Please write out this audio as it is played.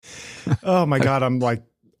Oh my God. I'm like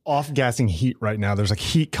off gassing heat right now. There's like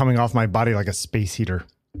heat coming off my body like a space heater.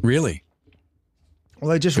 Really?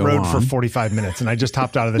 Well, I just rode for 45 minutes and I just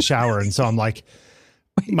hopped out of the shower. And so I'm like,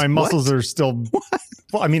 my muscles are still,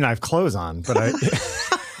 well, I mean, I have clothes on, but I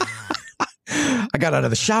got out of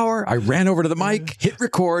the shower. I ran over to the mic, hit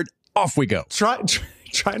record. Off we go. trying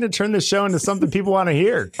to turn the show into something people want to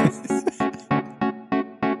hear.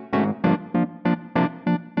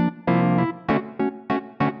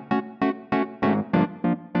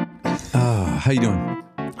 How you doing?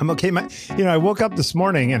 I'm okay. I woke up this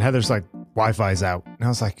morning and Heather's like, Wi-Fi's out. And I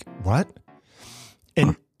was like, what?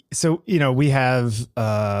 And so, we have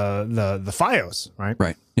the Fios, right?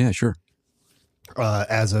 Right. Yeah, sure.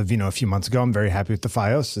 As of, a few months ago, I'm very happy with the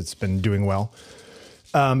Fios. It's been doing well.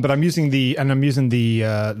 But I'm using the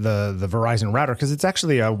Verizon router because it's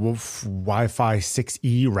actually a Wi-Fi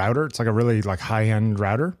 6E router. It's like a really like high-end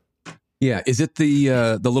router. Yeah. Is it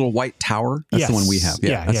the little white tower? That's the one we have.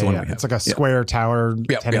 Yeah, that's the one we have. It's like a square tower,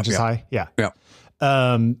 10 inches high. Yeah. Yeah.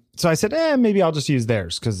 So I said, maybe I'll just use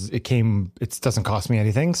theirs because it doesn't cost me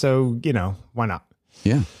anything. So, why not?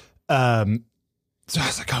 Yeah. So I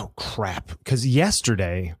was like, oh crap. Because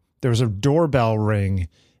yesterday there was a doorbell ring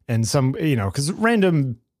and because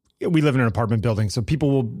we live in an apartment building. So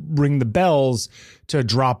people will ring the bells to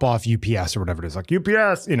drop off UPS or whatever it is. Like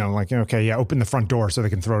UPS, okay, yeah, open the front door so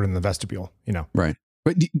they can throw it in the vestibule, Right.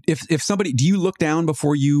 But if somebody, do you look down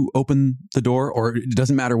before you open the door, or it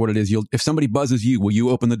doesn't matter what it is? If somebody buzzes you, will you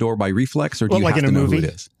open the door by reflex, or do you have to know who it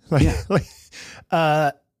is? Like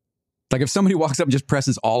if somebody walks up and just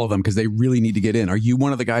presses all of them because they really need to get in, are you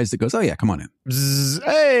one of the guys that goes, oh yeah, come on in?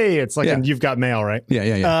 Hey, it's like You've Got Mail, right?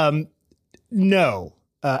 Yeah. No,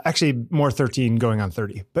 actually more 13 going on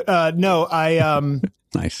 30, but no, I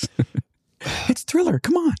nice. It's Thriller.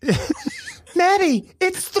 Come on. Maddie,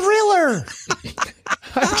 it's Thriller.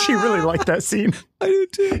 I actually really like that scene. I do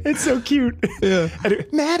too. It's so cute. Yeah.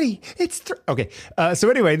 Maddie, it's okay. So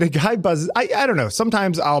anyway, the guy buzzes. I don't know.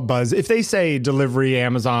 Sometimes I'll buzz if they say delivery,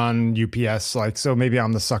 Amazon, UPS. So maybe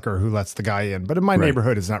I'm the sucker who lets the guy in. But in my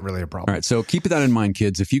neighborhood, it's not really a problem. All right. So keep that in mind,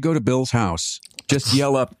 kids. If you go to Bill's house, just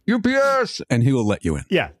yell up UPS, and he will let you in.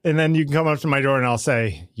 Yeah, and then you can come up to my door, and I'll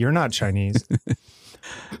say, "You're not Chinese."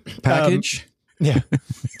 Package. Yeah.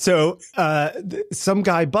 So some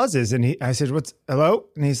guy buzzes and I said, hello?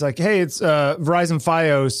 And he's like, hey, it's Verizon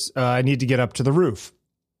Fios. I need to get up to the roof.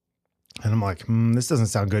 And I'm like, this doesn't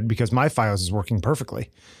sound good because my Fios is working perfectly.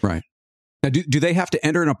 Right. Now, do they have to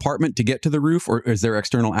enter an apartment to get to the roof, or is there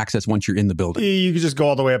external access once you're in the building? You can just go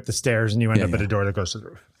all the way up the stairs and you end up at a door that goes to the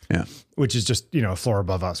roof. Yeah. Which is just, a floor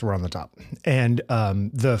above us. We're on the top. And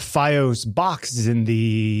the Fios box is in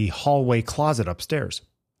the hallway closet upstairs.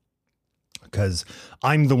 Because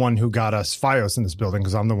I'm the one who got us Fios in this building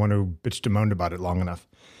because I'm the one who bitched and moaned about it long enough.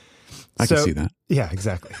 I can see that. Yeah,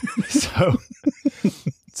 exactly. So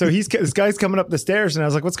this guy's coming up the stairs and I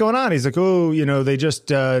was like, what's going on? He's like, oh, they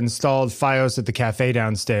just installed Fios at the cafe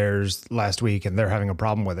downstairs last week and they're having a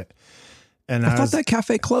problem with it. And I thought that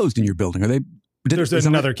cafe closed in your building. Are they? There's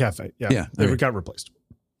another cafe. Yeah. They got replaced.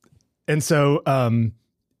 And so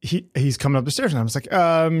he's coming up the stairs and I was like,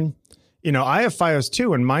 I have Fios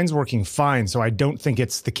too, and mine's working fine. So I don't think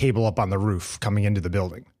it's the cable up on the roof coming into the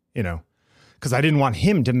building, because I didn't want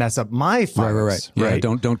him to mess up my Fios. Right. Yeah, right?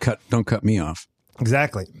 Don't cut me off.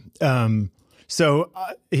 Exactly. So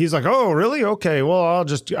he's like, oh, really? Okay. Well,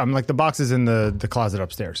 I'm like, the box is in the closet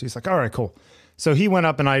upstairs. He's like, all right, cool. So he went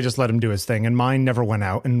up and I just let him do his thing and mine never went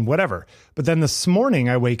out and whatever. But then this morning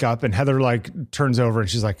I wake up and Heather turns over and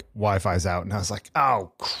she's like, Wi-Fi's out. And I was like,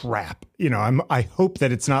 oh crap. I hope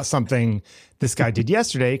that it's not something this guy did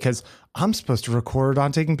yesterday because I'm supposed to record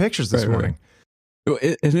on taking pictures this morning.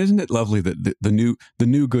 Right. And isn't it lovely that the new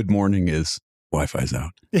good morning is Wi-Fi's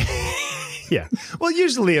out? Yeah. Well,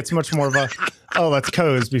 usually it's much more of a, let's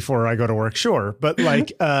cozy before I go to work. Sure. But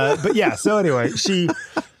but yeah. So anyway,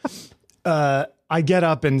 I get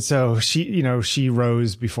up and so she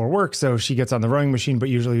rows before work. So she gets on the rowing machine, but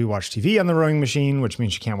usually we watch TV on the rowing machine, which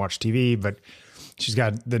means she can't watch TV, but she's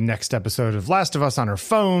got the next episode of Last of Us on her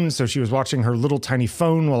phone. So she was watching her little tiny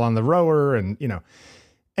phone while on the rower and,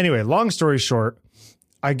 anyway, long story short,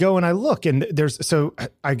 I go and I look and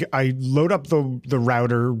I load up the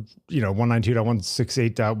router,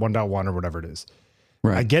 192.168.1.1 or whatever it is.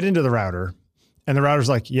 Right. I get into the router. And the router's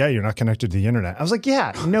like, yeah, you're not connected to the internet. I was like,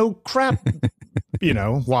 yeah, no crap,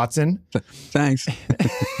 Watson. Thanks.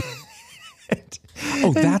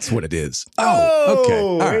 That's what it is. Oh,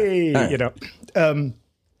 okay. All right.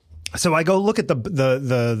 So I go look at the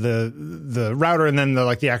router and then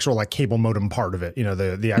the actual cable modem part of it,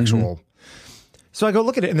 the actual. So I go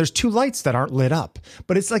look at it, and there's 2 lights that aren't lit up,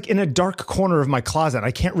 but it's like in a dark corner of my closet.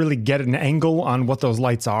 I can't really get an angle on what those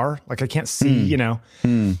lights are. Like I can't see,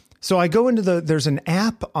 So I go into there's an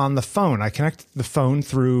app on the phone. I connect the phone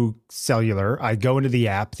through cellular. I go into the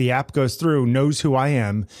app. The app goes through, knows who I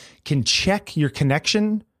am, can check your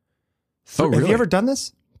connection. Really? Have you ever done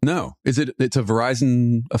this? No. It's a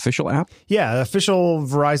Verizon official app? Yeah, official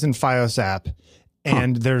Verizon Fios app.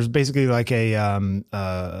 And there's basically like a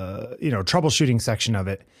troubleshooting section of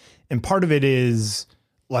it, and part of it is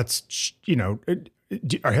have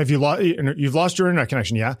you lost? You've lost your internet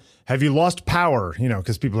connection, yeah? Have you lost power?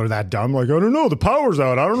 Because people are that dumb, like I don't know, the power's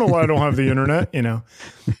out. I don't know why I don't have the internet. And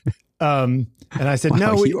I said, wow,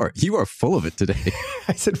 no, you are full of it today.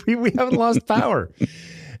 I said we haven't lost power.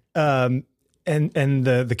 And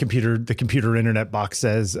the computer internet box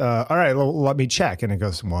says, all right, let me check, and it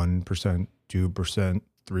goes 1%. 2%,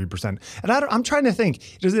 3%. And I'm trying to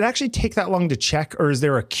think, does it actually take that long to check, or is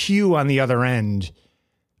there a queue on the other end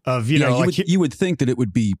of, you would think that it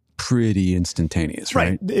would be pretty instantaneous,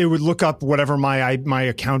 right? It would look up whatever my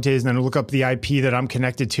account is, and then it would look up the IP that I'm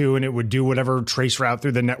connected to, and it would do whatever trace route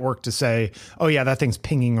through the network to say, oh yeah, that thing's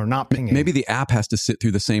pinging or not pinging. Maybe the app has to sit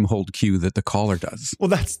through the same hold queue that the caller does. Well,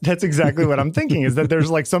 that's exactly what I'm thinking, is that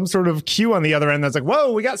there's like some sort of queue on the other end that's like,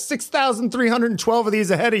 whoa, we got 6,312 of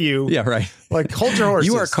these ahead of you. Yeah, right. Like, hold your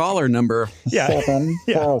horses. You are caller number 7.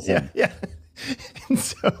 Yeah. And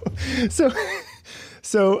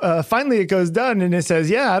So finally it goes done, and it says,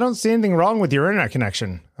 yeah, I don't see anything wrong with your internet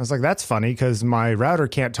connection. I was like, that's funny, because my router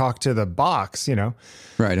can't talk to the box,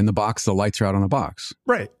 Right. In the box, the lights are out on the box.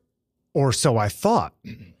 Right. Or so I thought.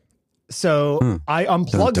 So I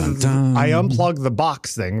unplugged the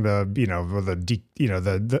box thing, the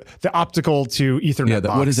optical to Ethernet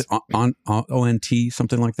box. What is it? ONT,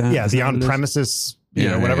 something like that? Yeah, the on-premises,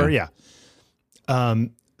 whatever. Yeah.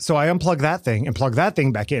 So I unplug that thing and plug that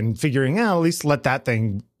thing back in, figuring out at least let that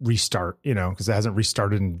thing restart, because it hasn't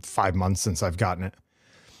restarted in 5 months since I've gotten it.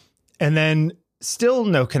 And then still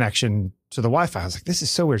no connection to the Wi-Fi. I was like, this is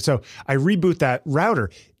so weird. So I reboot that router.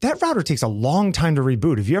 That router takes a long time to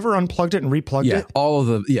reboot. Have you ever unplugged it and replugged it?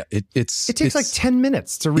 It takes like 10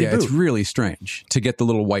 minutes to reboot. Yeah, it's really strange to get the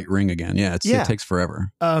little white ring again. Yeah, it takes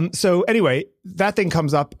forever. So anyway, that thing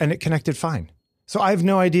comes up and it connected fine. So I have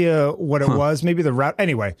no idea what it was. Maybe the route.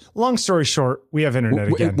 Anyway, long story short, we have internet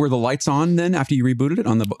again. Were the lights on then after you rebooted it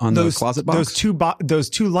on the closet box? Those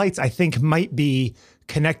two lights, I think, might be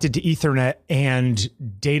connected to Ethernet and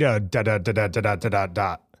data.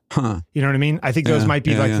 Huh. You know what I mean? I think those might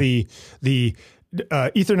be the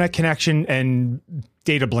Ethernet connection and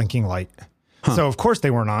data blinking light. Huh. So of course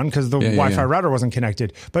they weren't on because the Wi-Fi router wasn't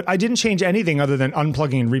connected. But I didn't change anything other than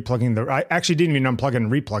unplugging and replugging I actually didn't even unplug it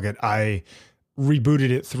and replug it. I rebooted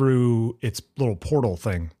it through its little portal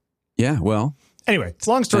thing. Yeah, well. Anyway,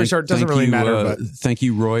 long story short, doesn't really matter. But thank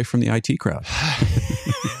you, Roy, from the IT crowd.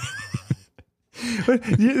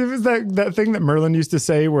 It was that thing that Merlin used to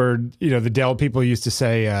say where, the Dell people used to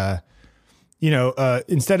say,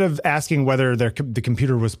 instead of asking whether the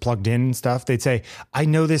computer was plugged in and stuff, they'd say, I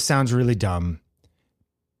know this sounds really dumb.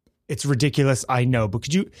 It's ridiculous, I know, but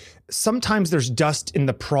sometimes there's dust in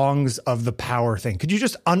the prongs of the power thing. Could you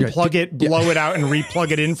just unplug it, blow it out, and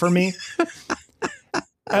replug it in for me?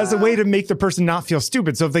 As a way to make the person not feel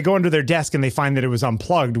stupid. So if they go under their desk and they find that it was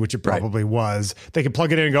unplugged, which it probably was, they could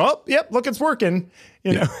plug it in and go, oh, yep, look, it's working.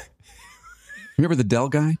 You know. Remember the Dell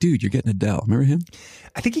guy? Dude, you're getting a Dell. Remember him?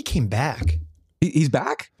 I think he came back. He's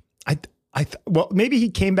back? Well, maybe he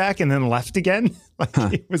came back and then left again.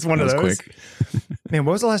 It was one of those. Quick. Man,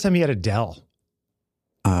 when was the last time you had a Dell?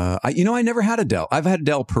 I never had a Dell. I've had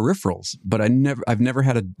Dell peripherals, but I've never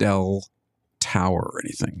had a Dell tower or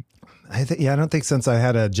anything. I don't think since I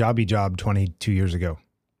had a jobby job 22 years ago.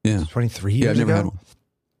 Yeah. 23 years ago. I've never had one.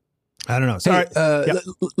 I don't know. Sorry.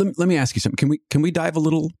 Let me ask you something. Can we dive a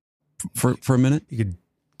little for a minute? You could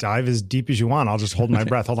dive as deep as you want. I'll just hold my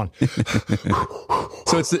breath. Hold on.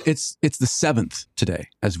 So it's the 7th today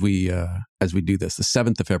as we do this, the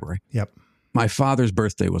 7th of February. Yep. My father's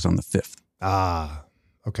birthday was on the 5th. Ah,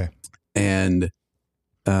 okay. And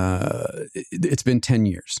it's been 10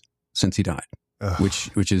 years since he died,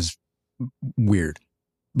 which is weird.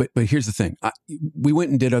 But here's the thing. We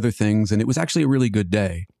went and did other things, and it was actually a really good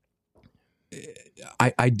day.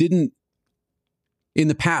 I didn't, in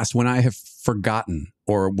the past, when I have forgotten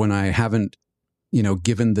or when I haven't,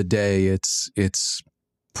 given the day its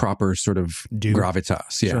proper sort of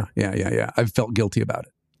gravitas. Yeah, sure. Yeah. I've felt guilty about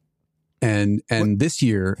it. And this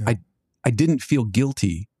year, I didn't feel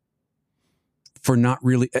guilty for not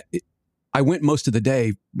really. I went most of the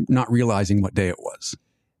day not realizing what day it was.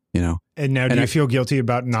 And now, do you feel guilty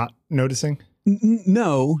about not noticing?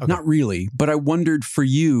 No, Okay. not really. But I wondered for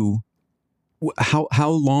you, how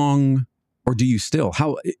long, or do you still?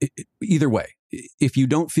 Either way, if you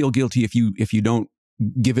don't feel guilty, if you don't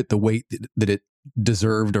give it the weight that it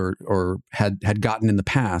deserved or had gotten in the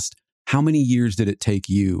past, how many years did it take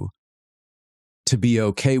you to be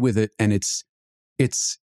okay with it? And it's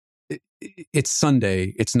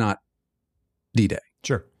Sunday. It's not D-Day.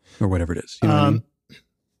 Sure. Or whatever it is. You know what I mean?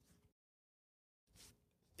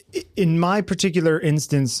 In my particular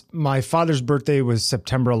instance, my father's birthday was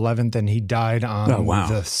September 11th and he died on the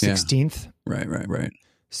 16th. Yeah. Right.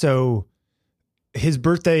 So his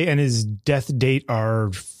birthday and his death date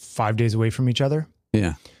are 5 days away from each other.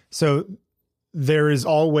 Yeah. So there is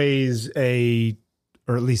always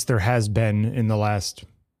or at least there has been in the last,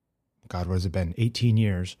 God, what has it been? 18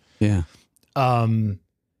 years. Yeah.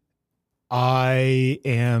 I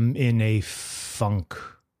am in a funk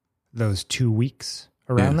those 2 weeks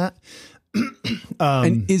around that.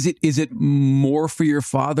 And is it more for your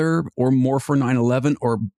father or more for 9/11,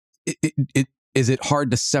 or is it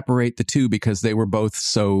hard to separate the two because they were both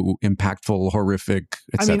so impactful, horrific,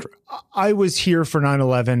 etc.? I mean, I was here for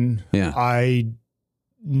 9/11. Yeah. I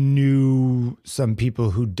knew some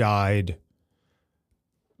people who died,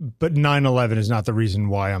 but 9/11 is not the reason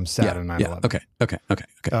why I'm sad on 9/11. Okay.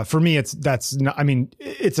 For me, that's not, I mean,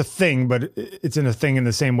 it's a thing, but it's in a thing in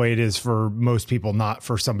the same way it is for most people, not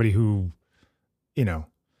for somebody who, you know,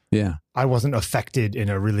 I wasn't affected in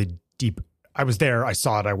a really deep, I was there. I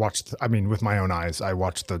saw it. I watched, with my own eyes, I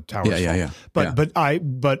watched the towers fall. Yeah. But I,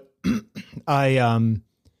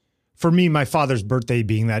 for me, my father's birthday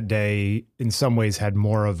being that day in some ways had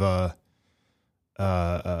more of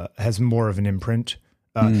has more of an imprint.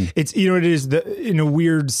 It's, it is in a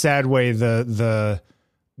weird, sad way, the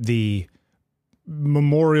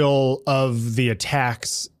memorial of the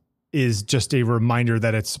attacks is just a reminder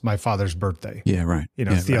that it's my father's birthday. Yeah. Right.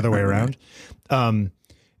 It's the other way around. Right.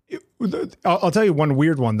 I'll tell you one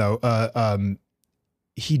weird one though.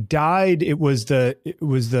 He died. It was the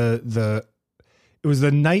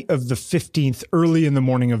night of the 15th, early in the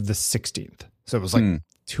morning of the 16th. So it was like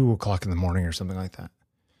 2:00 in the morning or something like that.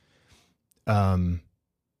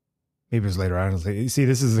 Maybe it was later. I don't know. See,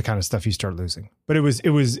 this is the kind of stuff you start losing. But it was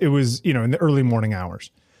in the early morning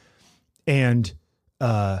hours. And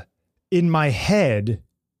in my head,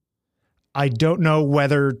 I don't know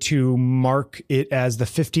whether to mark it as the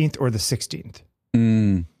 15th or the 16th.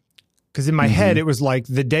 Because in my head, it was like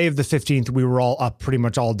the day of the 15th, we were all up pretty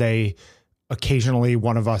much all day. Occasionally,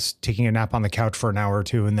 one of us taking a nap on the couch for an hour or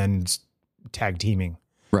two and then tag teaming.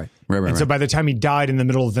 Right. So by the time he died in the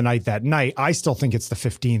middle of the night that night, I still think it's the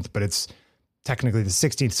 15th, but it's technically the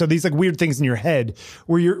 16th. So these like weird things in your head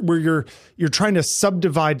where you're trying to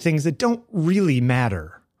subdivide things that don't really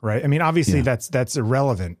matter, right? I mean, obviously that's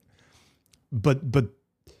irrelevant, but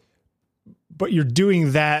you're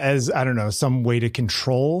doing that as, I don't know, some way to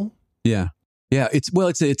control. Yeah.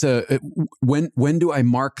 When do I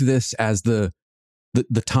mark this as the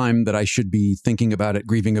time that I should be thinking about it,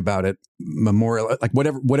 grieving about it, memorial, like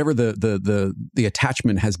whatever the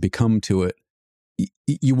attachment has become to it,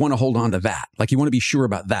 you want to hold on to that. Like you want to be sure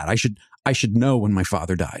about that. I should know when my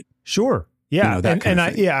father died. Sure. Yeah.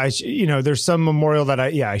 There's some memorial that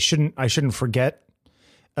I shouldn't forget,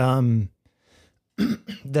 that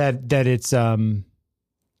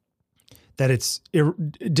it's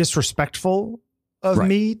disrespectful of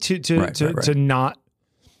me to not.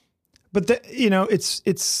 But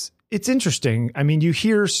it's interesting. I mean, you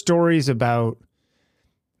hear stories about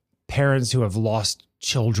parents who have lost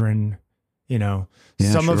children,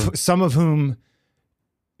 some of whom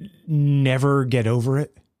never get over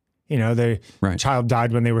it. Their child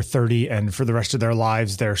died when they were 30 and for the rest of their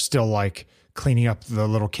lives, they're still like cleaning up the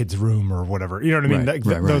little kid's room or whatever. You know what I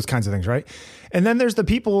mean? Those kinds of things. Right. And then there's the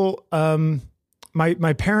people,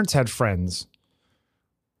 my parents had friends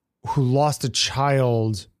who lost a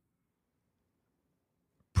child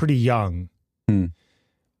pretty young.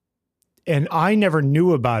 And I never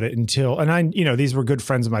knew about it until, these were good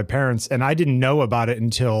friends of my parents, and I didn't know about it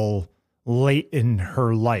until late in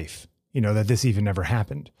her life, that this even never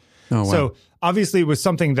happened. Oh, wow. So obviously it was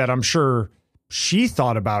something that I'm sure she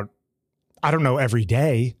thought about, I don't know, every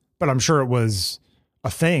day, but I'm sure it was a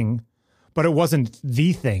thing, but it wasn't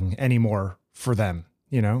the thing anymore for them,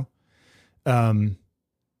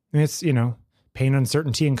 it's, pain,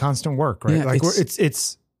 uncertainty, and constant work, right? Yeah,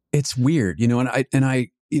 it's weird,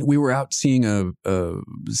 we were out seeing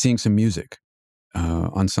seeing some music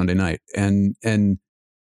on Sunday night, and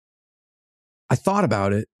I thought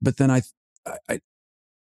about it, but then I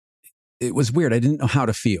it was weird. I didn't know how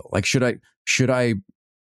to feel. Like, should I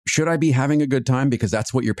should I be having a good time because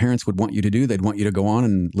that's what your parents would want you to do? They'd want you to go on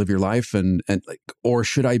and live your life, and like, or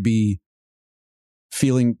should I be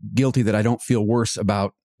feeling guilty that I don't feel worse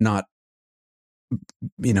about not,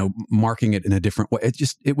 marking it in a different way?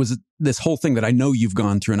 It was this whole thing that I know you've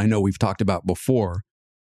gone through, and I know we've talked about before.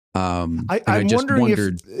 I'm wondering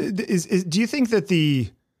if do you think that the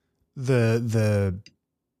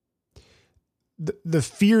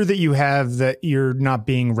fear that you have that you're not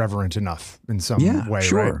being reverent enough in some way,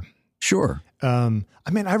 sure, right? Sure.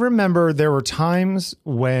 I remember there were times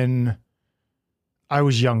when I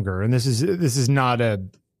was younger, and this is not a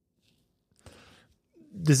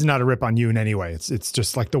rip on you in any way. It's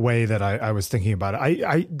just like the way that I was thinking about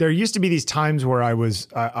it. There used to be these times where I was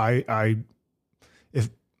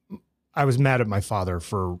mad at my father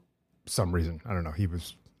for some reason. I don't know. He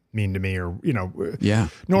was mean to me, or,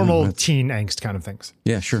 normal teen angst kind of things.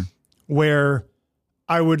 Yeah, sure. Where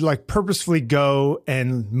I would like purposefully go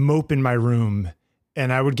and mope in my room,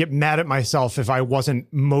 and I would get mad at myself if I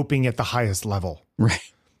wasn't moping at the highest level. Right.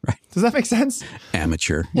 Does that make sense?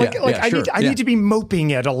 Amateur. I need to be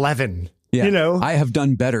moping at 11. Yeah. I have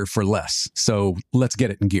done better for less, so let's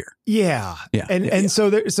get it in gear. Yeah. So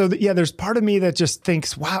there's part of me that just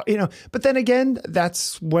thinks, wow, but then again,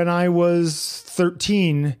 that's when I was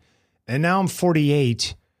 13 and now I'm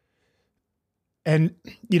 48. And,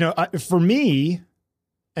 for me,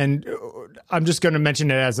 and I'm just going to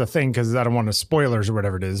mention it as a thing because I don't want to spoilers or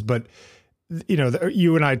whatever it is, but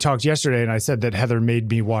you and I talked yesterday, and I said that Heather made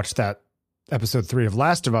me watch that episode 3 of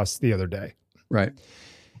Last of Us the other day. Right.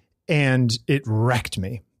 And it wrecked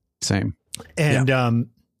me. Same. And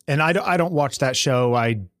I don't watch that show.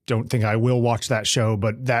 I don't think I will watch that show,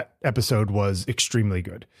 but that episode was extremely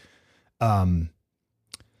good. Heather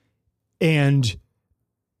and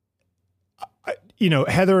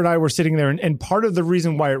I were sitting there, and part of the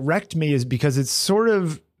reason why it wrecked me is because it's sort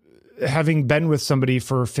of, having been with somebody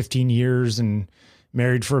for 15 years and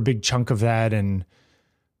married for a big chunk of that, and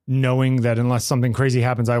knowing that unless something crazy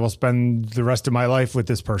happens, I will spend the rest of my life with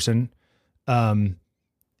this person. There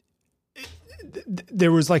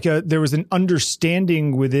was an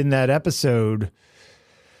understanding within that episode.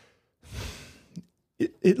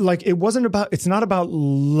 It's not about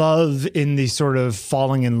love in the sort of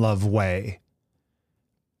falling in love way.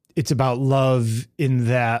 It's about love in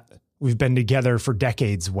that we've been together for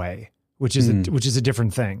decades way, which is a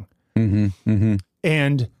different thing. Mm-hmm, mm-hmm.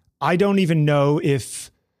 And I don't even know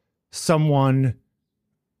if someone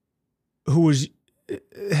who was,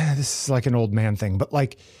 this is like an old man thing, but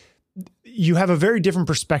like, you have a very different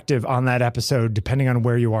perspective on that episode depending on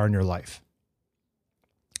where you are in your life.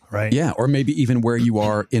 Right. Yeah. Or maybe even where you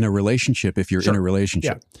are in a relationship, if you're in a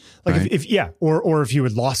relationship. Yeah. Like right? or if you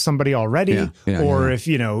had lost somebody already, if,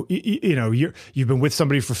 you've been with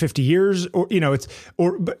somebody for 50 years, or,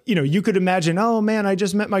 you could imagine, oh man, I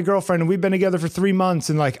just met my girlfriend and we've been together for 3 months,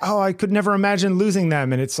 and like, oh, I could never imagine losing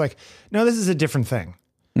them. And it's like, no, this is a different thing.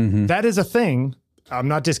 Mm-hmm. That is a thing. I'm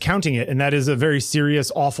not discounting it. And that is a very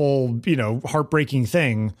serious, awful, heartbreaking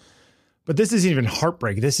thing. But this isn't even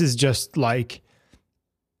heartbreak. This is just like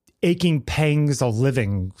aching pangs of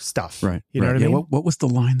living stuff. Right. You know what I mean? What was the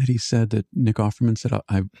line that he said, that Nick Offerman said?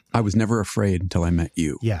 I was never afraid until I met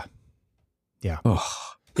you. Yeah. Yeah. Oh.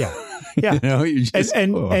 Yeah. Yeah. You just,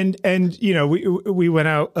 we went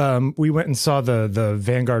out, we went and saw the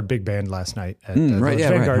Vanguard Big Band last night. At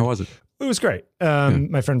Vanguard. How was it? It was great.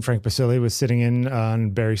 My friend Frank Basile was sitting in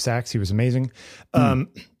on Barry sax. He was amazing.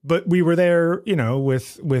 But we were there,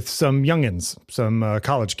 with some youngins, some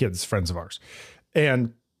college kids, friends of ours.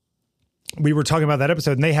 And we were talking about that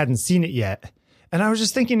episode, and they hadn't seen it yet. And I was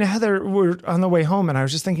just thinking to Heather, we're on the way home, and I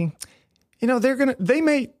was just thinking, they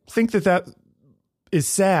may think that is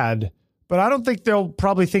sad, but I don't think they'll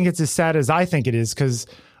probably think it's as sad as I think it is, because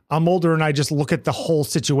I'm older and I just look at the whole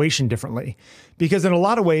situation differently. Because in a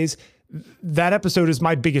lot of ways, that episode is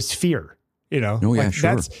my biggest fear. Oh yeah,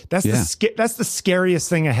 sure. That's the scariest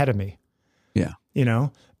thing ahead of me. Yeah.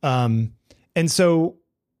 And so.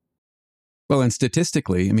 Well, and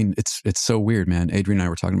statistically, I mean, it's so weird, man. Adrian and I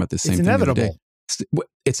were talking about this same thing. It's inevitable. The other day.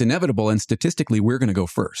 It's inevitable, and statistically, we're going to go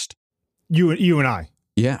first. You and I.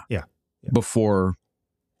 Yeah. Yeah. Before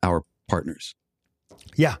our partners.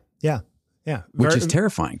 Yeah. Which is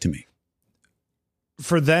terrifying to me.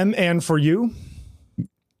 For them and for you?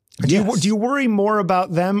 Yes. Do you worry more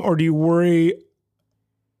about them, or do you worry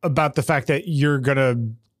about the fact that you're going to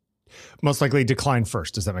most likely decline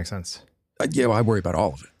first? Does that make sense? I worry about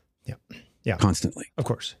all of it. Yeah. Constantly. Of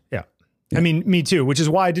course. Yeah. I mean, me too, which is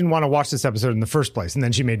why I didn't want to watch this episode in the first place. And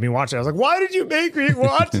then she made me watch it. I was like, why did you make me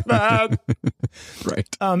watch that?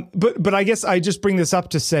 Right. But I guess I just bring this up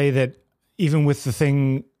to say that even with the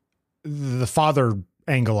thing the father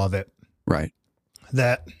angle of it. Right.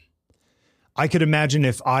 That I could imagine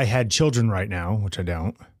if I had children right now, which I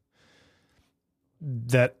don't,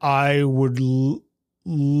 that I would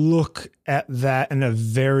look at that in a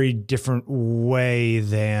very different way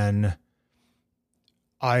than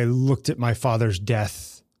I looked at my father's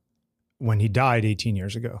death when he died 18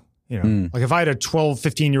 years ago. You know, like if I had a 12,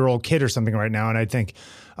 15-year-old kid or something right now, and I'd think,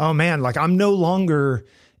 oh man, like I'm no longer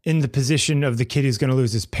in the position of the kid who's going to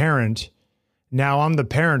lose his parent. Now I'm the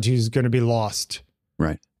parent who's going to be lost.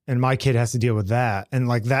 Right. And my kid has to deal with that. And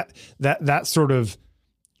like that sort of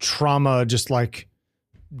trauma, just like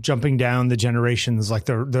jumping down the generations, like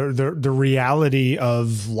the reality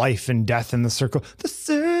of life and death and the circle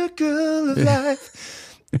of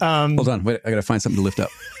life. Hold on. Wait, I got to find something to lift up.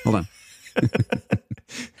 Hold on.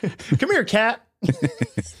 Come here, cat.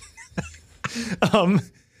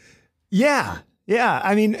 Yeah.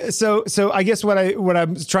 I mean, so I guess what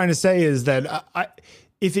I'm trying to say is that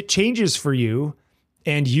if it changes for you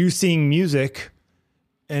and you seeing music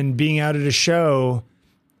and being out at a show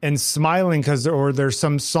and smiling or there's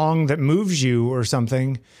some song that moves you or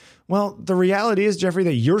something, well, the reality is, Jeffrey,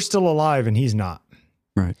 that you're still alive and he's not.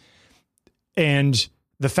 Right. And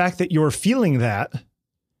the fact that you're feeling that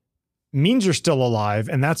means you're still alive,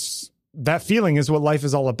 and that feeling is what life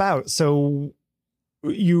is all about. So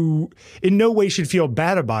you in no way should feel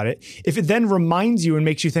bad about it. If it then reminds you and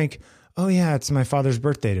makes you think, oh yeah, it's my father's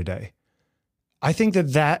birthday today, I think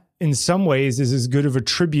that in some ways is as good of a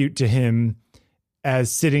tribute to him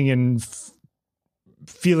as sitting and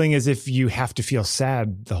feeling as if you have to feel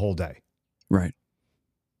sad the whole day. Right.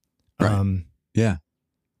 Yeah.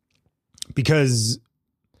 Because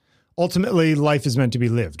ultimately life is meant to be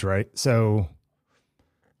lived, right? So,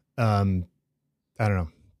 I don't know.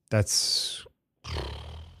 That's,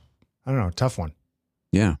 tough one.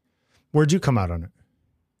 Yeah. Where'd you come out on it?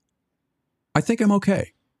 I think I'm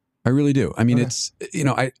okay. I really do. I mean, Okay. It's,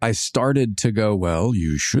 I started to go, well,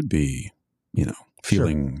 you should be,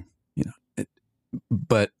 feeling,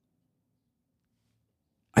 but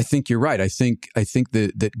I think you're right. I think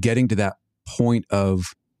that getting to that point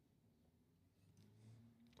of,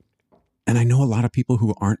 and I know a lot of people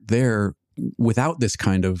who aren't there without this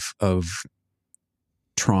kind of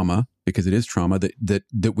trauma, because it is trauma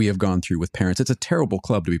that we have gone through with parents. It's a terrible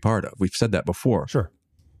club to be part of. We've said that before. Sure.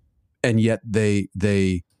 And yet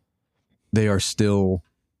they are still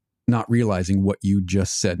not realizing what you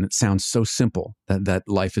just said. And it sounds so simple, that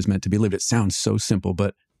life is meant to be lived. It sounds so simple,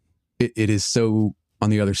 but it is so, on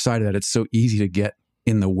the other side of that, it's so easy to get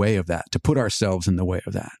in the way of that, to put ourselves in the way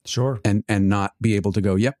of that. Sure. And not be able to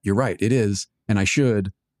go, yep, you're right, it is, and I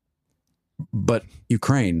should, but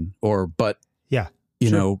Ukraine, or but, yeah,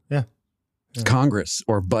 yeah. Congress,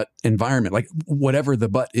 or but environment, like whatever the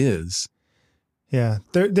but is. Yeah.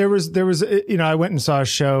 There was, I went and saw a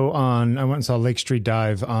show I went and saw Lake Street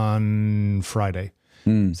Dive on Friday,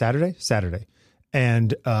 Saturday.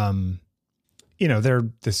 And, they're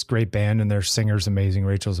this great band and their singer's amazing.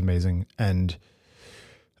 Rachel's amazing. And,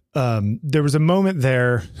 there was a moment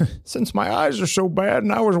there, since my eyes are so bad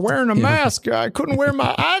and I was wearing a mask, I couldn't wear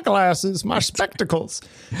my eyeglasses, my spectacles.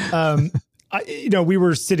 We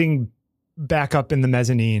were sitting back up in the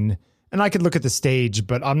mezzanine and I could look at the stage,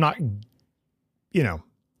 but I'm not,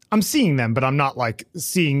 I'm seeing them, but I'm not like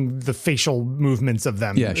seeing the facial movements of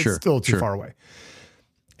them. Yeah, it's sure. still too far away.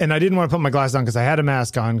 And I didn't want to put my glasses on because I had a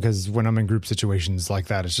mask on, because when I'm in group situations like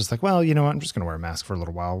that, it's just like, well, you know what? I'm just going to wear a mask for a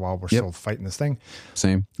little while we're still fighting this thing.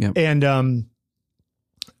 Same. Yep. And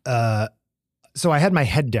so I had my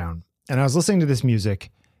head down and I was listening to this music,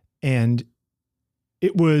 and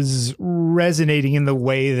it was resonating in the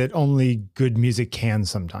way that only good music can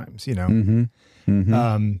sometimes, Mm-hmm.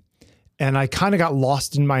 Mm-hmm. And I kind of got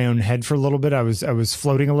lost in my own head for a little bit. I was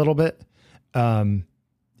floating a little bit, in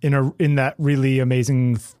that really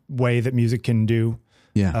amazing way that music can do.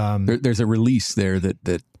 Yeah. There's a release there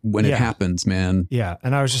that when it happens, man. Yeah.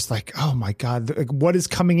 And I was just like, oh my God, like, what is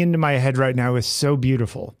coming into my head right now is so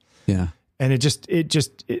beautiful. Yeah. And it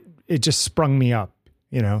just sprung me up,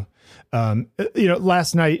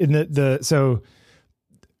 last night so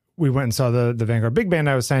we went and saw the Vanguard Big Band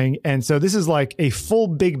I was saying. And so this is like a full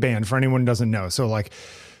big band for anyone who doesn't know. So like,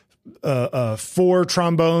 4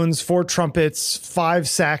 trombones, 4 trumpets, 5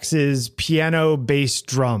 saxes, piano, bass,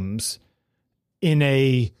 drums in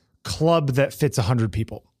a club that fits 100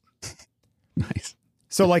 people. Nice.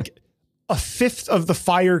 So like a fifth of the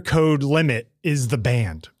fire code limit is the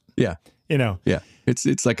band. Yeah. Yeah.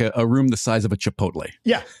 It's like a room the size of a Chipotle.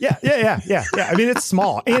 Yeah. I mean, it's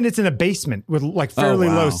small and it's in a basement with like fairly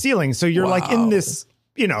low ceilings. So you're like in this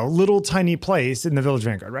little tiny place in the Village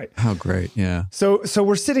Vanguard, right? How great. Yeah. So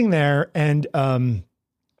we're sitting there, and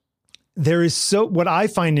there is what I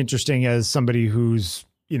find interesting as somebody who's,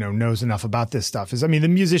 knows enough about this stuff is, the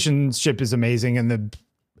musicianship is amazing and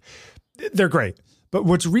they're great. But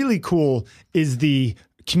what's really cool is the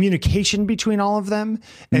communication between all of them.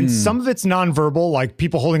 And some of it's nonverbal, like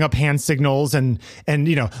people holding up hand signals and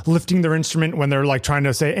lifting their instrument when they're like trying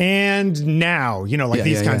to say, and now,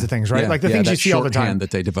 these kinds of things, right? Like the things you see all the time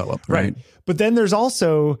that they develop. Right. But then there's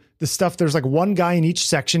also the stuff, there's like one guy in each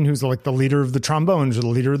section who's like the leader of the trombones or the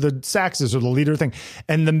leader of the saxes or the leader thing.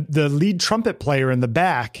 And the lead trumpet player in the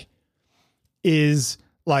back is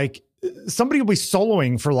like, somebody will be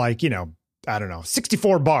soloing for like, I don't know,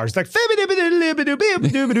 64 bars. Like,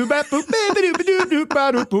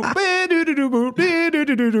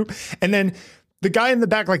 and then the guy in the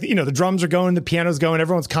back, like, the drums are going, the piano's going,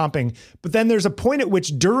 everyone's comping. But then there's a point at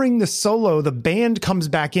which during the solo, the band comes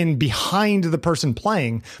back in behind the person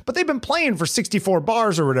playing, but they've been playing for 64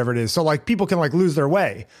 bars or whatever it is. So like people can like lose their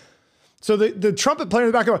way. So the trumpet player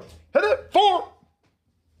in the back goes, 4,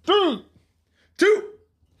 3, 2,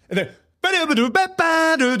 and then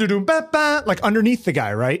like underneath the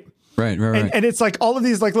guy, right? Right. And it's like all of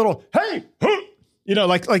these like little, hey,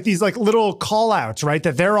 like these like little call outs, right?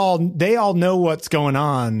 That they all know what's going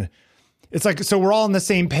on. It's like, so we're all on the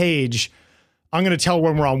same page. I'm going to tell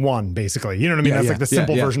when we're on one, basically. You know what I mean? That's like the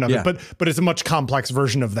simple version of it, but it's a much complex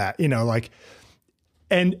version of that, like,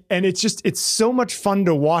 and it's so much fun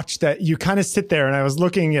to watch that you kind of sit there. And I was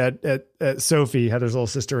looking at Sophie, Heather's little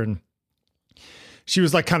sister, and she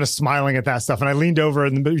was like kind of smiling at that stuff. And I leaned over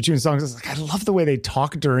in between songs. I was like, I love the way they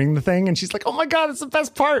talk during the thing. And she's like, oh my God, it's the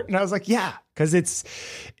best part. And I was like, yeah, because it's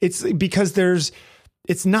because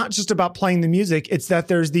it's not just about playing the music. It's that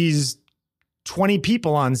there's these 20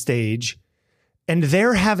 people on stage and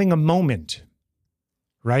they're having a moment,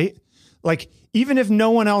 right? Like, even if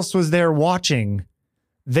no one else was there watching,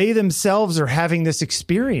 they themselves are having this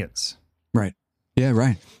experience. Right. Yeah,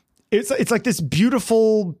 right. It's like this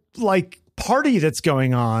beautiful, like, party that's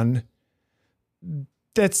going on.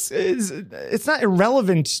 It's not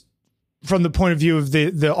irrelevant from the point of view of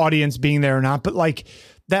the audience being there or not, but like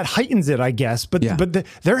that heightens it, I guess. But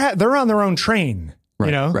they're on their own train.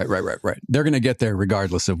 Right, right. They're going to get there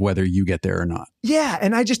regardless of whether you get there or not. Yeah,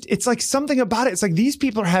 and it's like something about it. It's like these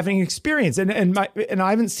people are having experience, and I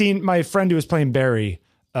haven't seen my friend who was playing Barry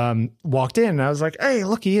walked in, and I was like, hey,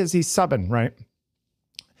 look, he's subbing, right?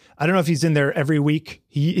 I don't know if he's in there every week.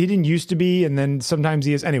 He didn't used to be, and then sometimes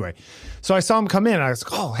he is. Anyway, so I saw him come in, and I was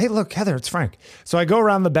like, oh, hey, look, Heather, it's Frank. So I go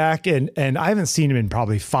around the back, and I haven't seen him in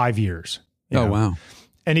probably 5 years. Oh, wow.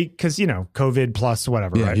 And because, COVID plus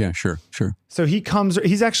whatever, right? Yeah, sure. So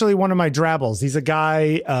he's actually one of my drabbles. He's a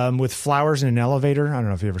guy with flowers in an elevator. I don't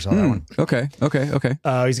know if you ever saw that one. Okay.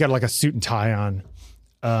 He's got like a suit and tie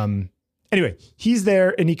on. Anyway, he's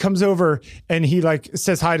there and he comes over and he like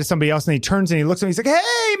says hi to somebody else and he turns and he looks at me. He's like,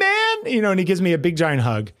 hey, man, and he gives me a big giant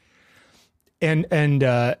hug. And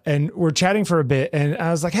we're chatting for a bit, and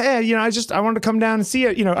I was like, hey, I wanted to come down and see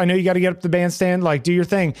it. I know you got to get up the bandstand, like do your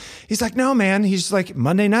thing. He's like, no, man. He's just like,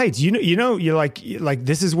 Monday nights, you're like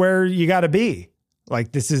this is where you got to be.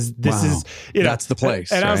 Like this is that's the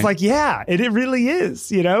place. And right? I was like, yeah, it really is,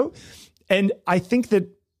 And I think that,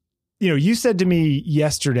 you said to me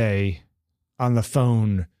yesterday on the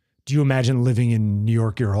phone, do you imagine living in New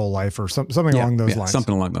York your whole life or something along those lines?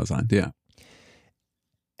 Something along those lines. Yeah.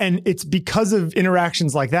 And it's because of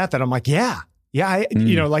interactions like that I'm like,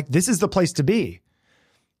 like this is the place to be.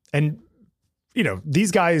 And,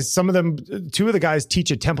 these guys, some of them, two of the guys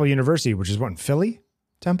teach at Temple University, which is what, in Philly?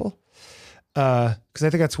 Temple? Because I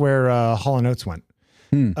think that's where Hall & Oates went.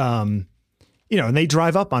 And they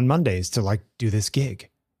drive up on Mondays to like do this gig,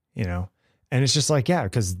 and it's just like, yeah,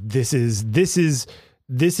 because this is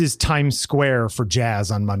Times Square for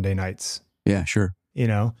jazz on Monday nights. Yeah, sure.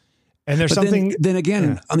 And there's something. Then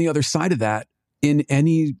again, on the other side of that, in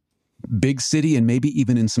any big city and maybe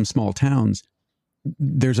even in some small towns,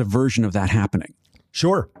 there's a version of that happening.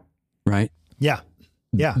 Sure. Right? Yeah.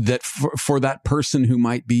 Yeah. That for that person who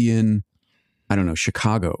might be in, I don't know,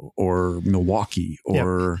 Chicago or Milwaukee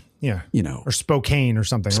or, or Spokane or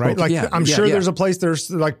something, right? Like I'm sure there's a place there's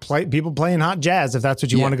like people playing hot jazz if that's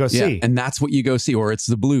what you want to go see. And that's what you go see, or it's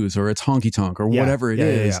the blues or it's honky tonk or whatever it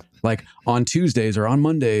is. Yeah. Like on Tuesdays or on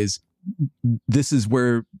Mondays, this is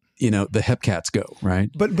where, the hep cats go, right?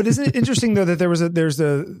 But isn't it interesting though that there's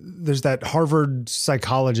that Harvard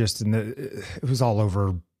psychologist and it was all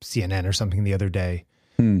over CNN or something the other day.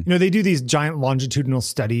 They do these giant longitudinal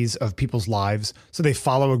studies of people's lives. So they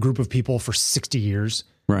follow a group of people for 60 years.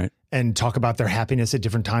 Right. and talk about their happiness at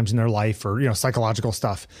different times in their life, or, psychological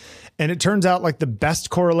stuff. And it turns out like the best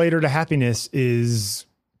correlator to happiness is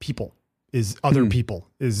people, is other people,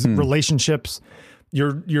 is relationships,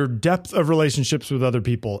 your depth of relationships with other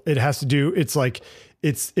people. It has to do, it's like,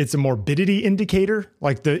 it's a morbidity indicator.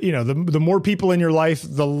 Like the more people in your life,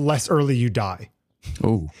 the less early you die.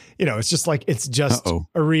 Oh, it's just like, it's just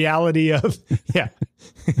a reality of, yeah,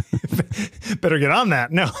 better get on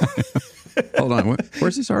that. No, hold on.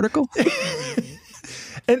 Where's this article?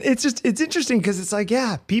 And it's interesting because it's like,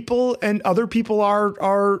 yeah, people and other people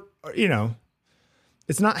are,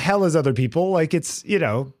 it's not hell as other people. Like it's,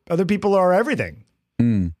 other people are everything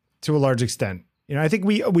to a large extent. I think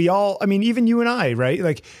we all, I mean, even you and I, right?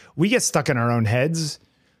 Like we get stuck in our own heads.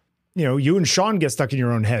 You and Sean get stuck in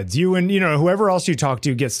your own heads. You and, whoever else you talk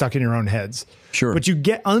to get stuck in your own heads. Sure. But you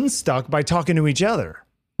get unstuck by talking to each other.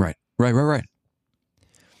 Right.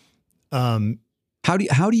 How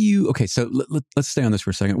do you, okay, so let's stay on this for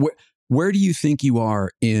a second. Where do you think you are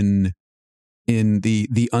in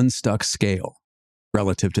the unstuck scale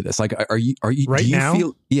relative to this? Like, are you right do you now?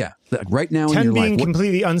 Feel, yeah. Like right now 10 in your being life.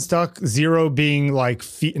 Completely unstuck, 0 being like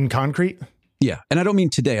feet in concrete. Yeah. And I don't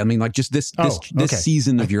mean today. I mean like just this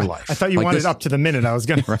season of your life. I thought you like wanted this, up to the minute. I was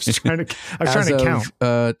trying to count.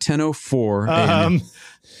 10:04.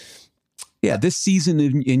 Yeah. This season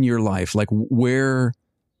in your life, like where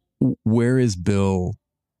is Bill?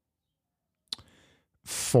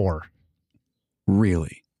 4.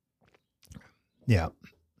 Really? Yeah.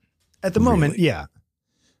 At the moment, yeah.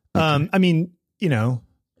 Okay. I mean,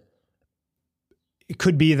 it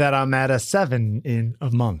could be that I'm at a 7 in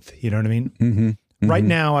a month. You know what I mean? Mm-hmm. Right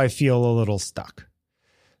now, I feel a little stuck.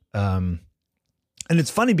 And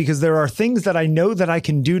it's funny because there are things that I know that I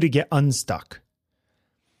can do to get unstuck.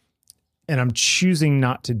 And I'm choosing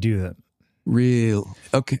not to do them. Real.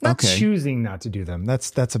 Okay. Not choosing not to do them.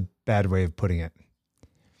 That's a bad way of putting it.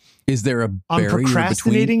 Is there a barrier I'm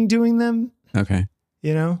procrastinating doing them. Okay.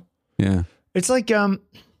 Yeah. It's like,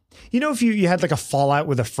 if you had like a fallout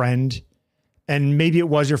with a friend and maybe it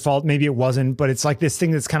was your fault, maybe it wasn't, but it's like this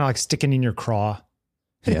thing that's kind of like sticking in your craw.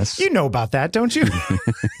 Yes. You know about that, don't you?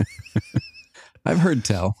 I've heard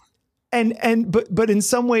tell. But in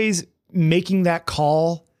some ways making that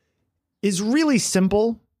call is really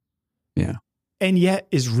simple. Yeah. And yet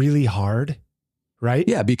is really hard. Right?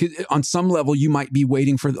 Yeah, because on some level you might be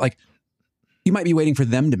waiting for them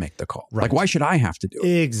to make the call. Right. Like, why should I have to do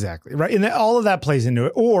it? Exactly. Right. And all of that plays into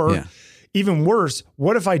it. Or even worse,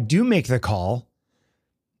 what if I do make the call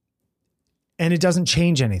and it doesn't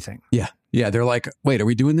change anything? Yeah. Yeah. They're like, wait, are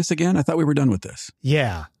we doing this again? I thought we were done with this.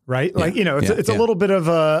 Yeah. Right. Like, it's a little bit of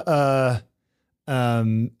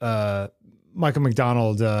Michael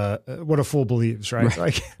McDonald, What a Fool Believes, right?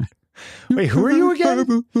 Like, wait, who are you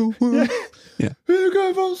again? Yeah. Where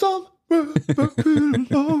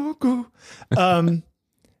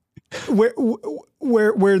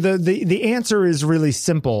the answer is really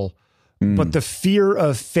simple, but the fear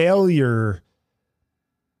of failure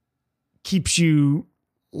keeps you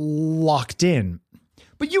locked in.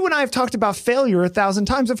 But you and I have talked about failure 1,000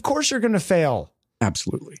 times. Of course you're going to fail.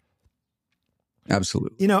 Absolutely. You're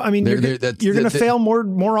going to fail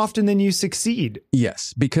more often than you succeed.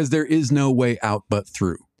 Yes, because there is no way out but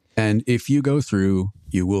through. And if you go through,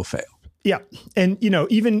 you will fail. Yeah. And,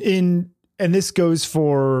 and this goes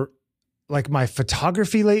for like my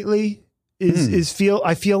photography lately I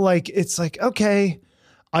feel like it's like, okay,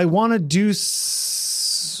 I want to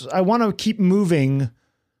keep moving,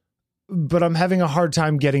 but I'm having a hard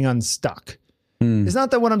time getting unstuck. It's not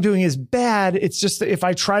that what I'm doing is bad. It's just that if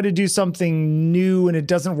I try to do something new and it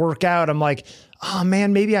doesn't work out, I'm like, oh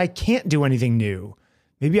man, maybe I can't do anything new.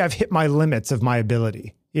 Maybe I've hit my limits of my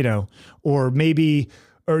ability, or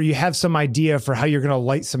you have some idea for how you're going to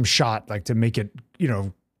light some shot, like to make it,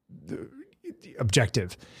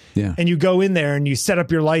 objective. Yeah. And you go in there and you set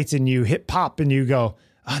up your lights and you hit pop and you go,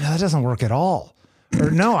 oh no, that doesn't work at all. Or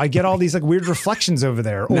no, I get all these like weird reflections over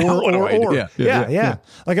there. Yeah.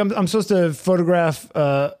 Like I'm supposed to photograph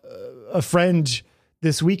a friend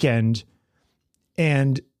this weekend,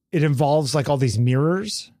 and it involves like all these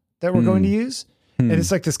mirrors that we're going to use, and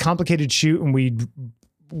it's like this complicated shoot. And we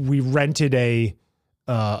rented a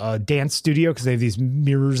dance studio because they have these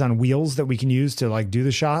mirrors on wheels that we can use to like do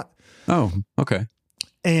the shot. Oh, okay.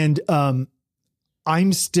 And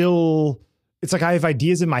it's like I have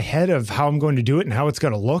ideas in my head of how I'm going to do it and how it's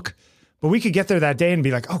going to look, but we could get there that day and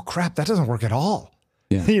be like, oh crap, that doesn't work at all.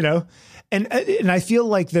 Yeah. And I feel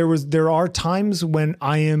like there are times when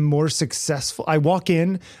I am more successful. I walk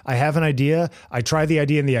in, I have an idea, I try the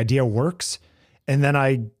idea and the idea works. And then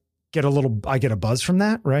I get a buzz from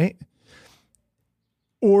that. Right.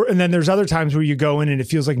 and then there's other times where you go in and it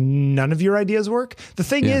feels like none of your ideas work. The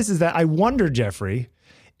thing is that I wonder, Jeffrey,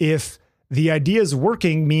 if the ideas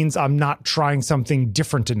working means I'm not trying something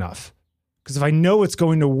different enough. Because if I know it's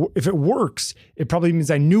going to, if it works, it probably means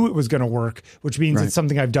I knew it was going to work, which means it's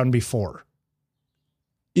something I've done before.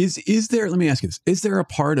 Is there, let me ask you this, is there a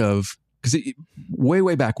part of, because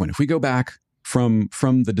way back when, if we go back from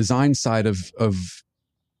the design side of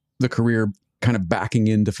the career, kind of backing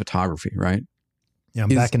into photography, right? Yeah, I'm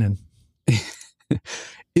backing in.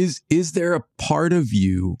 Is there a part of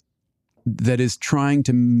you that is trying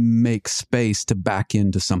to make space to back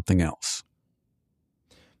into something else?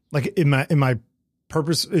 Like in my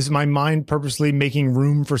purpose, is my mind purposely making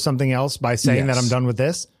room for something else by saying that I'm done with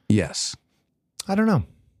this? Yes. I don't know.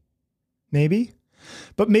 Maybe.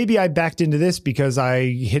 But maybe I backed into this because I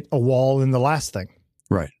hit a wall in the last thing.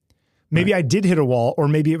 Right. Maybe I did hit a wall, or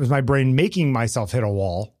maybe it was my brain making myself hit a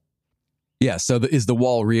wall. Yeah. So is the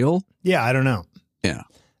wall real? Yeah, I don't know. Yeah.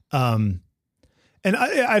 And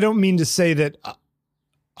I don't mean to say that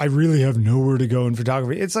I really have nowhere to go in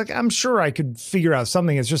photography. It's like, I'm sure I could figure out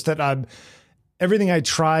something. It's just that everything I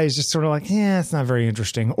try is just sort of like, yeah, it's not very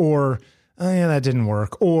interesting. Or, oh yeah, that didn't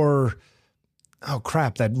work. Or, oh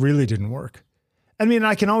crap, that really didn't work. I mean,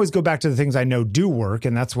 I can always go back to the things I know do work,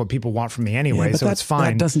 and that's what people want from me anyway. So it's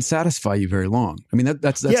fine. That doesn't satisfy you very long. I mean,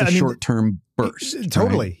 that's a short-term burst.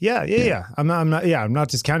 Totally. Right? Yeah. I'm not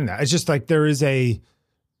discounting that. It's just like there is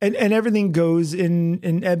and everything goes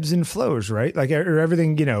in ebbs and flows, right? Like, or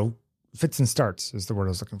everything, fits and starts is the word I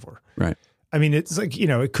was looking for. Right. I mean, it's like,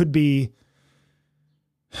 it could be,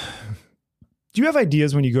 do you have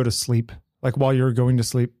ideas when you go to sleep? Like while you're going to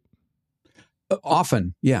sleep?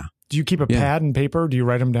 Often. Yeah. Do you keep a pad and paper? Do you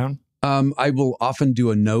write them down? I will often do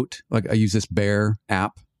a note. Like I use this Bear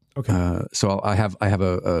app. Okay. So I have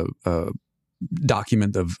a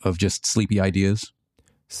document of just sleepy ideas.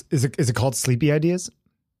 Is it called Sleepy Ideas?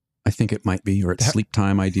 I think it might be, or it's sleep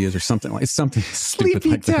time ideas or something like something stupid Sleepy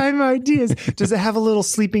like that. time ideas. Does it have a little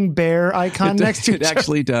sleeping bear icon next to it? It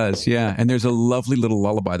actually does. Yeah. And there's a lovely little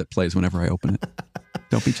lullaby that plays whenever I open it.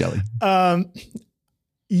 Don't be jelly.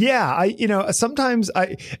 Yeah. Sometimes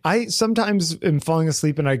I sometimes am falling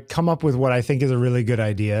asleep and I come up with what I think is a really good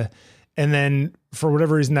idea. And then for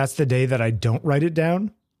whatever reason, that's the day that I don't write it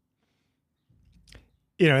down.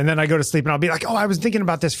 And then I go to sleep and I'll be like, oh, I was thinking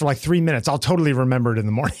about this for like 3 minutes. I'll totally remember it in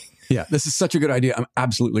the morning. Yeah, this is such a good idea. I'm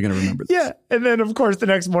absolutely going to remember this. Yeah. And then, of course, the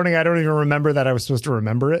next morning, I don't even remember that I was supposed to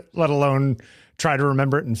remember it, let alone try to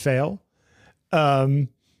remember it and fail. And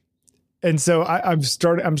so I'm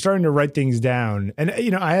starting to write things down. And,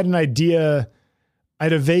 I had an idea. I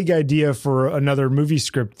had a vague idea for another movie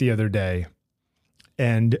script the other day.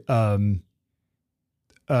 And I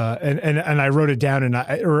wrote it down, and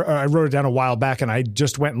I wrote it down a while back, and I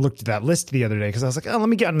just went and looked at that list the other day because I was like, oh, let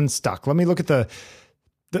me get unstuck. Let me look at the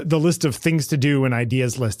list of things to do and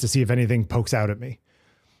ideas list to see if anything pokes out at me.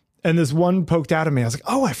 And this one poked out at me. I was like,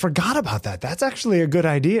 oh, I forgot about that. That's actually a good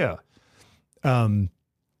idea.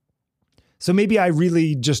 So maybe I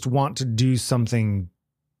really just want to do something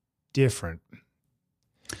different.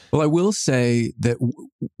 Well, I will say that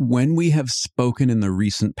when we have spoken in the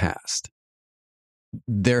recent past,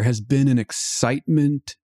 there has been an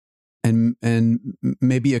excitement and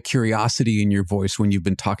maybe a curiosity in your voice when you've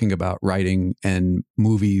been talking about writing and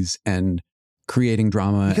movies and creating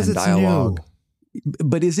drama because and dialogue. New.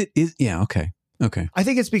 But yeah, okay. I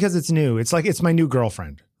think it's because it's new. It's like it's my new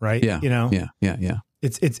girlfriend, right? Yeah. Yeah.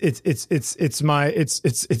 It's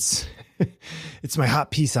my hot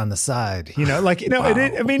piece on the side, Wow.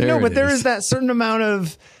 But there is that certain amount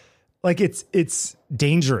of like it's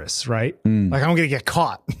dangerous, right? Like I'm going to get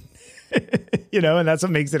caught. And that's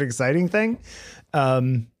what makes it exciting thing.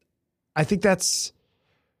 I think that's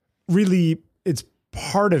really, it's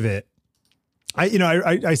part of it.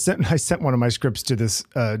 I sent one of my scripts to this,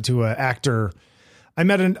 to an actor. I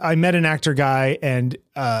met an actor guy and,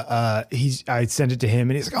 I sent it to him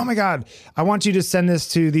and he's like, oh my God, I want you to send this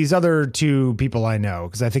to these other two people I know.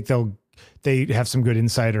 Cause I think they have some good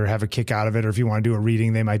insight or have a kick out of it. Or if you want to do a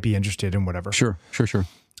reading, they might be interested in whatever. Sure.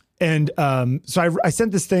 And so I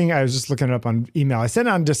sent this thing. I was just looking it up on email. I sent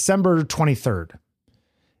it on December 23rd.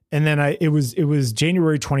 And then it was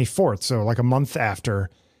January 24th. So like a month after.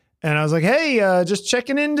 And I was like, hey, just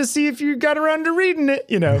checking in to see if you got around to reading it,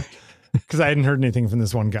 because I hadn't heard anything from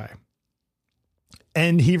this one guy.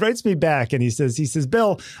 And he writes me back and he says,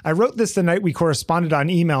 Bill, I wrote this the night we corresponded on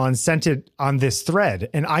email and sent it on this thread.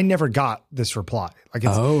 And I never got this reply. Like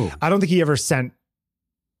I don't think he ever sent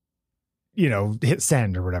hit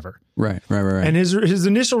send or whatever. Right. And his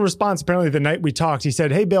initial response, apparently the night we talked, he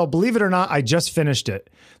said, "Hey, Bill, believe it or not, I just finished it.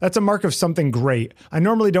 That's a mark of something great. I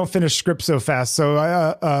normally don't finish scripts so fast,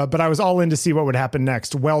 but I was all in to see what would happen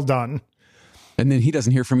next. Well done." And then he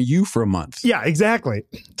doesn't hear from you for a month. Yeah, exactly.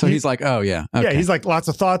 So he's like, "Oh yeah, okay." Yeah, he's like, lots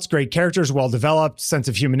of thoughts, great characters, well developed, sense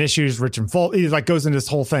of human issues, rich and full. He like goes into this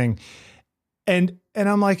whole thing, and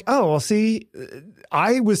I'm like, oh well, see,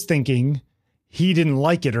 I was thinking he didn't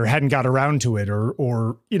like it or hadn't got around to it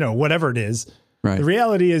or whatever it is. Right. The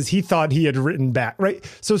reality is he thought he had written back. Right.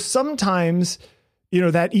 So sometimes,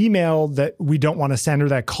 that email that we don't want to send or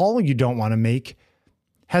that call you don't want to make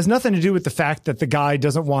has nothing to do with the fact that the guy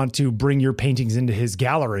doesn't want to bring your paintings into his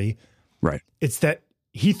gallery. Right. It's that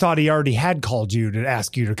he thought he already had called you to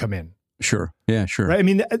ask you to come in. Sure. Yeah, sure. Right. I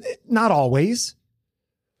mean, not always,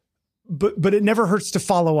 but it never hurts to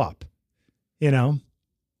follow up,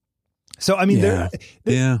 So, I mean,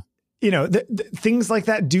 things like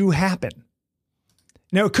that do happen.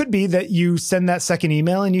 Now, it could be that you send that second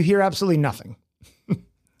email and you hear absolutely nothing.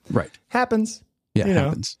 Right. Happens. Yeah, it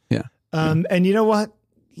happens. Yeah. And you know what?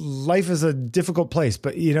 Life is a difficult place,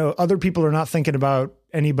 but, other people are not thinking about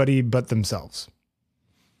anybody but themselves.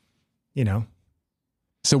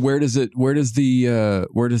 So where does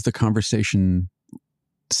the conversation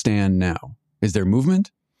stand now? Is there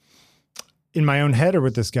movement? In my own head or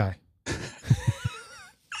with this guy?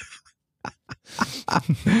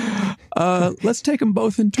 Let's take them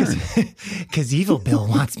both in turn. Because Evil Bill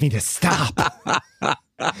wants me to stop.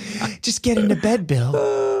 Just get into bed, Bill.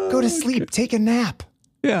 Go to sleep. Take a nap.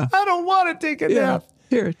 Yeah. I don't want to take a nap.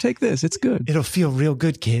 Here, take this. It's good. It'll feel real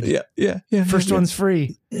good, kid. Yeah. First one's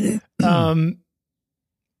free. I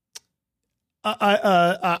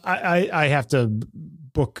have to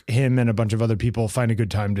book him and a bunch of other people, find a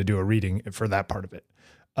good time to do a reading for that part of it.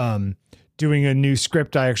 Doing a new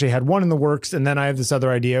script. I actually had one in the works, and then I have this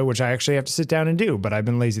other idea, which I actually have to sit down and do, but I've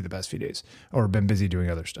been lazy the past few days or been busy doing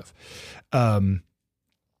other stuff. In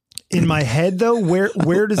my head though,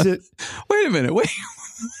 where does it? Wait a minute.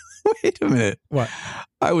 Wait a minute. What?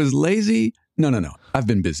 I was lazy. No. I've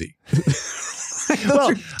been busy. Those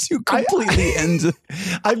are two completely ends.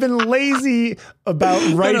 I've been lazy about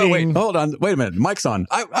writing. No, wait, hold on. Wait a minute. Mic's on.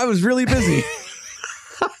 I was really busy.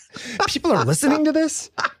 People are listening to this?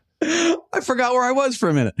 I forgot where I was for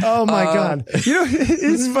a minute. Oh my God.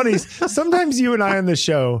 It's funny. Sometimes you and I on the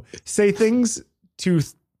show say things to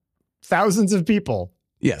thousands of people.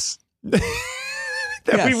 Yes.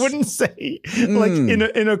 that we wouldn't say like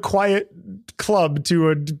in a quiet club to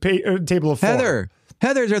a table of four.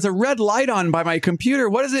 Heather, there's a red light on by my computer.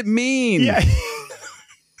 What does it mean? Yeah.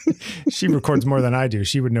 She records more than I do.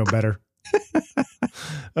 She would know better.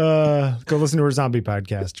 Go listen to her zombie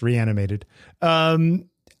podcast, Reanimated. I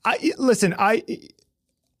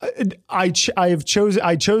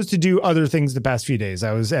chose to do other things the past few days.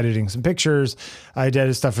 I was editing some pictures. I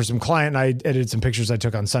edited stuff for some client, and I edited some pictures I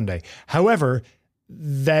took on Sunday. However,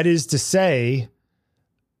 that is to say,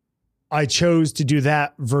 I chose to do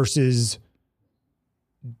that versus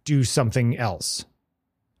do something else.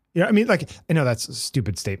 I mean, like, I know that's a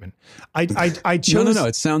stupid statement. I chose. No.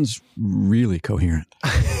 It sounds really coherent.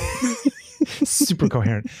 Super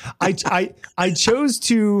coherent. I chose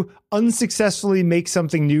to unsuccessfully make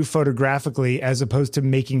something new photographically as opposed to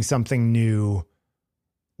making something new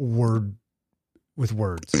with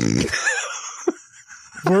words.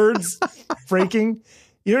 Words breaking.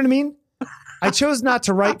 You know what I mean? I chose not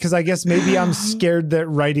to write because I guess maybe I'm scared that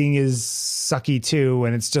writing is sucky too,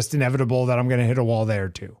 and it's just inevitable that I'm going to hit a wall there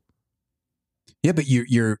too. Yeah, but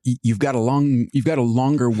you've got a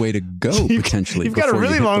longer way to go potentially. You've got a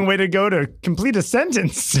really long way to go to complete a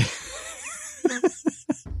sentence.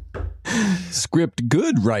 Script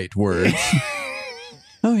good, right words.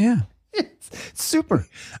 Oh yeah, it's super.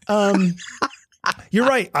 You're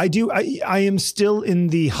right. I do. I am still in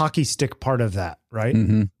the hockey stick part of that. Right.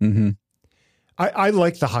 Mm-hmm, mm-hmm. I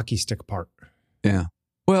like the hockey stick part. Yeah.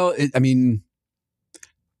 Well,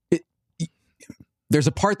 there's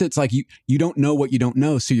a part that's like you don't know what you don't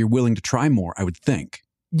know, so you're willing to try more, I would think.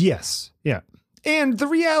 Yes. Yeah. And the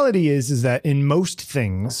reality is that in most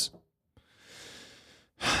things,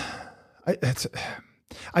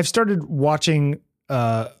 I've started watching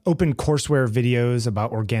open courseware videos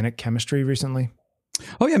about organic chemistry recently.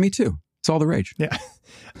 Oh yeah, me too. It's all the rage. Yeah.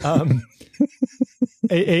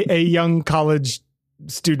 A young college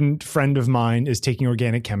student friend of mine is taking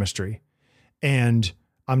organic chemistry, and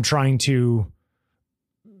I'm trying to.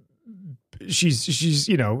 She's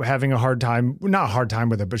having a hard time, not a hard time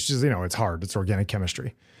with it, but she's it's hard. It's organic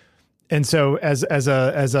chemistry, and so as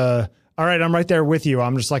a all right, I'm right there with you.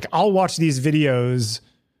 I'm just like, I'll watch these videos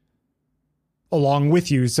along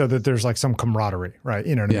with you so that there's like some camaraderie, right?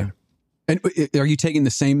 You know what I mean? And are you taking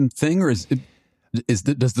the same thing, or does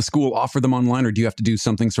the school offer them online, or do you have to do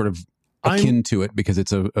something sort of akin to it because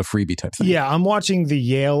it's a freebie type thing? Yeah, I'm watching the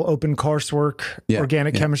Yale open coursework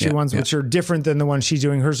organic chemistry ones, which are different than the ones she's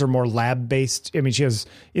doing. Hers are more lab based. I mean, she has,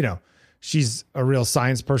 she's a real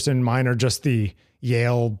science person. Mine are just the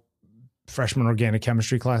Yale freshman organic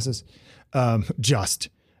chemistry classes. And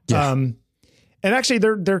actually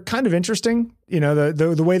they're kind of interesting.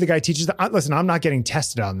 The way the guy teaches them. Listen, I'm not getting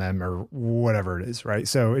tested on them or whatever it is. Right.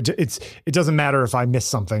 So it doesn't matter if I miss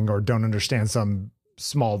something or don't understand some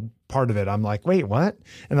small part of it. I'm like, wait, what?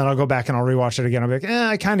 And then I'll go back and I'll rewatch it again. I'll be like,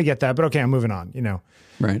 I kind of get that, but okay, I'm moving on,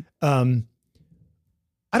 Right.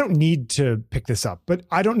 I don't need to pick this up, but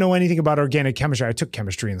I don't know anything about organic chemistry. I took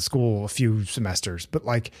chemistry in school a few semesters, but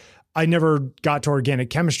like I never got to organic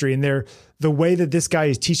chemistry. And the way that this guy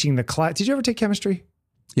is teaching the class. Did you ever take chemistry?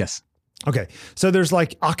 Yes. Okay. So there's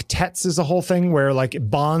like octets is a whole thing where like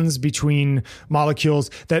bonds between molecules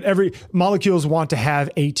that every molecules want to have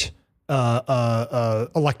 8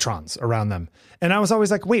 electrons around them. And I was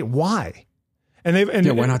always like, wait, why? Why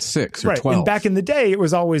not 6 or 12? And back in the day, it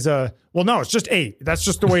was always no, it's just 8. That's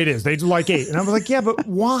just the way it is. They like 8. And I was like, yeah, but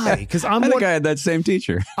why? Because I had that same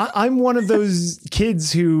teacher. I'm one of those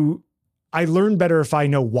kids who I learn better if I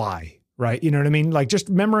know why, right? You know what I mean? Like just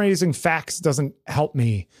memorizing facts doesn't help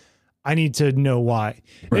me. I need to know why.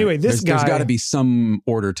 Right. Anyway, there's got to be some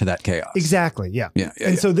order to that chaos. Exactly. Yeah.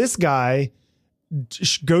 So this guy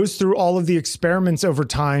goes through all of the experiments over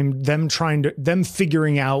time, them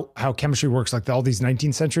figuring out how chemistry works, like all these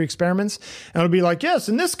 19th century experiments. And it'll be like, yes,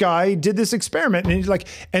 and this guy did this experiment. And he's like,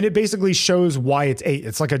 and it basically shows why it's 8.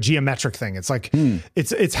 It's like a geometric thing. It's like,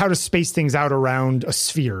 it's how to space things out around a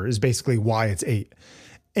sphere is basically why it's 8.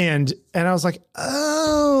 And I was like,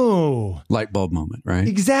 oh, light bulb moment, right?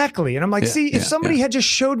 Exactly. And I'm like, if somebody had just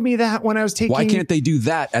showed me that when I was taking, why can't they do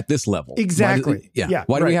that at this level? Exactly.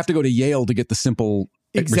 Why do we have to go to Yale to get the simple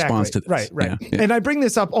response to this? Right. Yeah. And I bring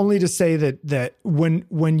this up only to say that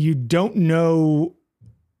when you don't know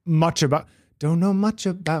much about, when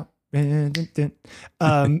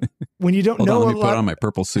you don't know let me put on my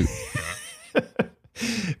purple suit.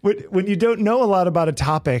 when you don't know a lot about a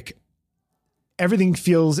topic, everything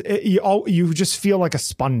feels, you just feel like a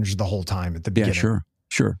sponge the whole time at the beginning. Yeah,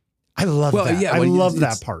 sure. I love that. I love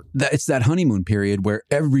that part. It's that honeymoon period where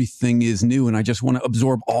everything is new and I just want to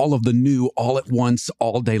absorb all of the new all at once,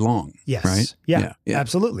 all day long. Yes. Right? Yeah.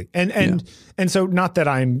 Absolutely. And so not that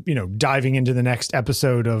I'm, diving into the next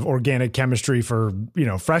episode of organic chemistry for,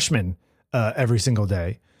 freshmen every single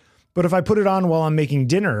day. But if I put it on while I'm making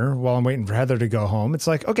dinner, while I'm waiting for Heather to go home, it's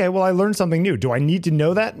like, okay, well, I learned something new. Do I need to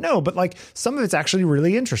know that? No, but like some of it's actually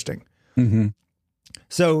really interesting. Mm-hmm.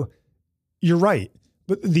 So you're right.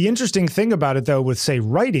 But the interesting thing about it, though, with say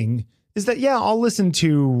writing is that, I'll listen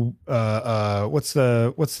to what's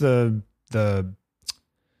the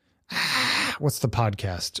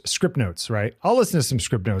podcast? Script Notes, right? I'll listen to some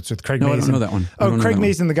Script Notes with Craig Mason. I don't know that one. Craig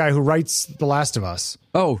Mason, the guy who writes The Last of Us.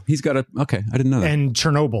 Oh, he's got okay. I didn't know that. And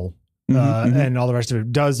Chernobyl. And all the rest of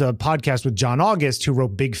it, does a podcast with John August, who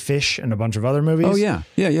wrote Big Fish and a bunch of other movies. Oh, yeah.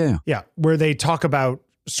 Yeah, where they talk about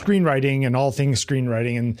screenwriting and all things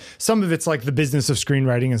screenwriting. And some of it's like the business of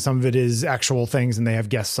screenwriting and some of it is actual things, and they have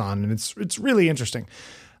guests on. And it's really interesting.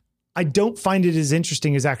 I don't find it as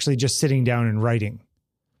interesting as actually just sitting down and writing.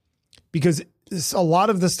 Because a lot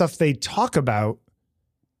of the stuff they talk about,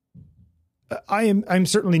 I'm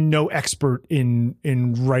certainly no expert in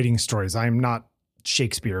writing stories. I'm not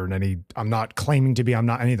Shakespeare I'm not claiming to be, I'm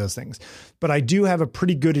not any of those things, but I do have a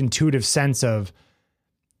pretty good intuitive sense of,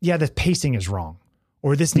 the pacing is wrong,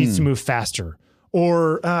 or this needs to move faster,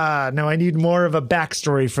 or no, I need more of a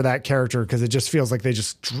backstory for that character because it just feels like they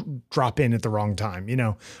just drop in at the wrong time,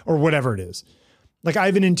 or whatever it is. Like I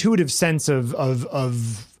have an intuitive sense of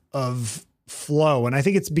flow, and I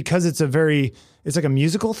think it's because it's like a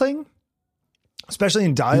musical thing. Especially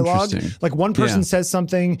in dialogue, like one person says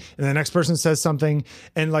something and the next person says something.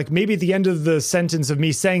 And like maybe at the end of the sentence of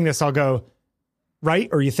me saying this, I'll go, right?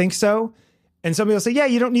 Or you think so? And somebody will say, yeah,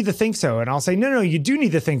 you don't need to think so. And I'll say, no, you do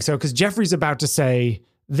need to think so because Jeffrey's about to say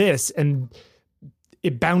this and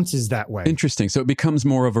it bounces that way. Interesting. So it becomes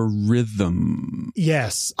more of a rhythm.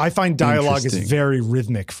 Yes. I find dialogue is very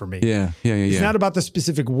rhythmic for me. Yeah. It's not about the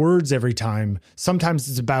specific words every time. Sometimes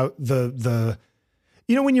it's about the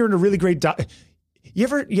when you're in a really great You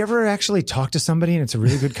ever actually talk to somebody and it's a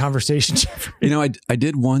really good conversation, Jeffrey? I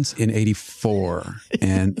did once in 84.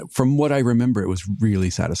 And from what I remember, it was really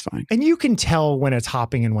satisfying. And you can tell when it's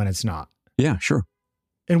hopping and when it's not. Yeah, sure.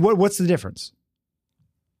 And what's the difference?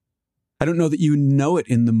 I don't know that you know it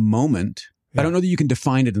in the moment. I don't know that you can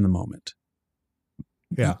define it in the moment.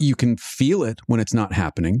 Yeah. You can feel it when it's not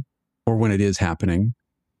happening or when it is happening,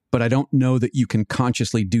 but I don't know that you can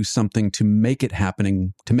consciously do something to make it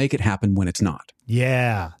happen when it's not.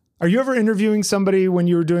 Yeah. Are you ever interviewing somebody when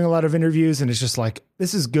you were doing a lot of interviews and it's just like,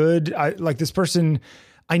 this is good. I like this person.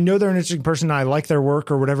 I know they're an interesting person. I like their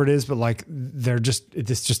work or whatever it is, but like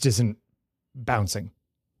this just isn't bouncing.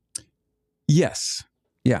 Yes.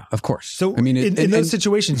 Yeah, of course. So I mean, in those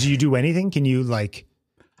situations, do you do anything? Can you like,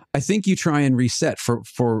 I think you try and reset.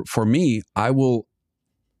 For me,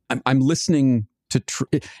 I'm listening to,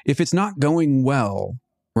 if it's not going well,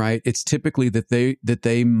 right? It's typically that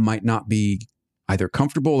they might not be either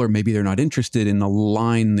comfortable or maybe they're not interested in the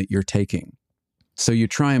line that you're taking. So you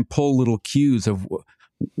try and pull little cues of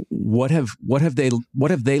what have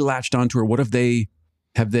they latched onto, or what have they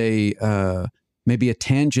maybe a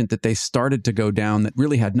tangent that they started to go down that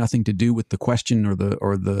really had nothing to do with the question or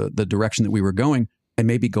the direction that we were going, and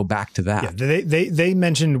maybe go back to that. Yeah, they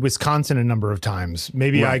mentioned Wisconsin a number of times.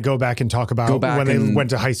 Maybe right. I go back and talk about when they went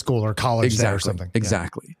to high school or college there or something.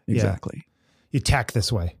 Exactly. Yeah. Exactly. You tack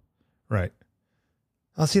this way. Right.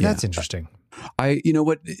 I'll see. That's interesting. You know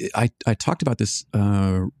what? I talked about this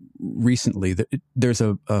recently. There's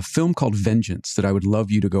a film called Vengeance that I would love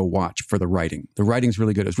you to go watch for the writing. The writing's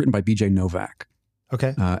really good. It was written by BJ Novak.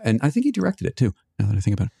 Okay. And I think he directed it too, now that I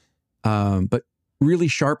think about it. But really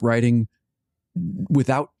sharp writing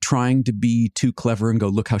without trying to be too clever and go,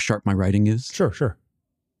 look how sharp my writing is. Sure.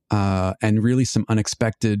 And really some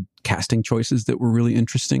unexpected casting choices that were really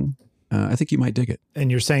interesting. I think you might dig it.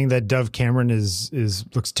 And you're saying that Dove Cameron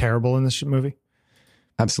looks terrible in this movie?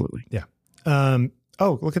 Absolutely. Yeah.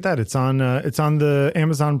 Oh, look at that. It's on the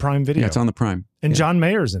Amazon Prime Video. Yeah, it's on the Prime. And John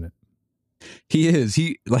Mayer's in it. He is.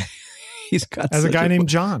 He's got as a guy named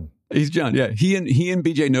John. He's John. Yeah. He and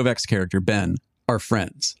BJ Novak's character, Ben, are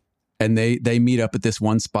friends. And they meet up at this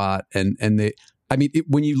one spot and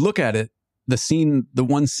when you look at it, the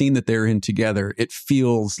one scene that they're in together, it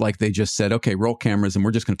feels like they just said, okay, roll cameras and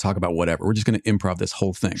we're just going to talk about whatever. We're just going to improv this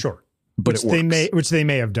whole thing. Sure. But which they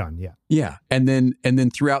may have done. Yeah. Yeah. And then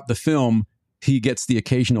throughout the film, he gets the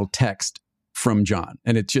occasional text from John,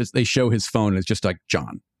 and they show his phone and it's just like,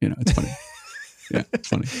 John, it's funny. Yeah, it's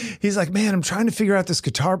funny. He's like, man, I'm trying to figure out this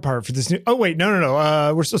guitar part for this new. Oh wait, no.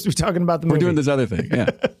 We're supposed to be talking about the movie. We're doing this other thing. Yeah.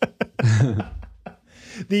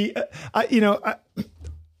 The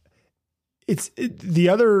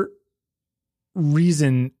other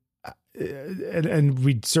reason, and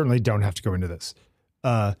we certainly don't have to go into this,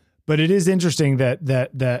 but it is interesting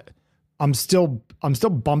that I'm still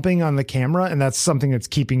bumping on the camera, and that's something that's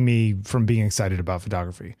keeping me from being excited about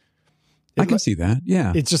photography. I can see that.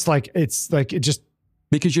 Yeah. It's just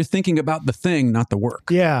because you're thinking about the thing, not the work.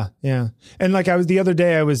 Yeah. Yeah. And like the other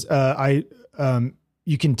day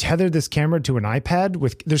you can tether this camera to an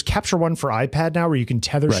iPad there's Capture One for iPad now where you can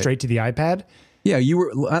tether straight to the iPad. Yeah. You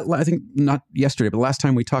were, I think not yesterday, but last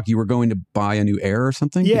time we talked, you were going to buy a new Air or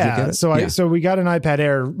something. Yeah. So we got an iPad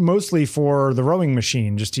Air mostly for the rowing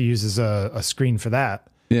machine, just to use as a screen for that.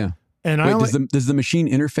 Yeah. And does the machine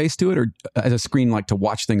interface to it, or as a screen, like to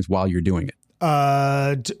watch things while you're doing it?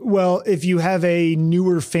 Well, if you have a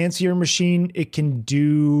newer, fancier machine, it can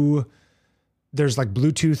do. There's like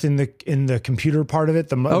Bluetooth in the computer part of it,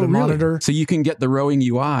 the monitor. So you can get the rowing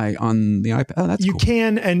UI on the iPad. Oh, that's you cool.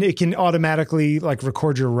 can, and it can automatically like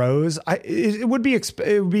record your rows. It would be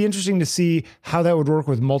interesting to see how that would work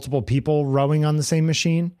with multiple people rowing on the same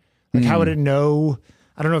machine. Like how would it know?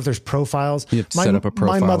 I don't know if there's profiles. You have to set up a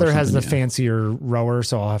profile. My mother has the fancier rower,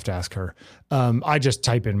 so I'll have to ask her. I just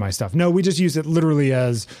type in my stuff. No, we just use it literally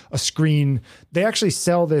as a screen. They actually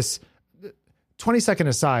sell this. 20-second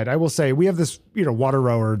aside, I will say we have this water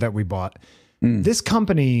rower that we bought. This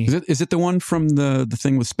company is it the one from the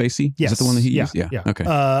thing with Spacey? Yes. Is it the one that he used? Yeah. Okay.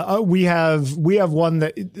 We have one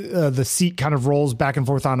that the seat kind of rolls back and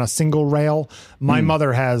forth on a single rail. My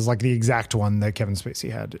mother has like the exact one that Kevin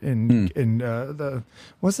Spacey had in the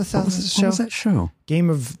what's the show? What was that show?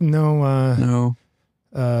 Game of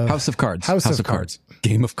House of Cards. House of Cards.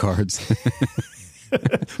 Game of Cards.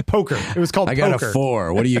 Poker. It was called. I got Poker. a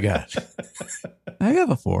 4. What do you got? I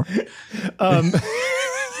have a 4.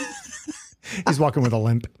 He's walking with a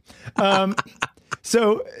limp. But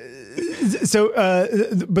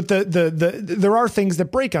there are things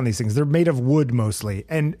that break on these things. They're made of wood mostly,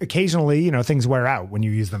 and occasionally, things wear out when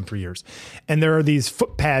you use them for years. And there are these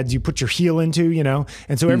foot pads you put your heel into,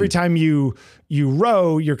 and so every time you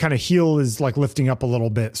row, your kind of heel is like lifting up a little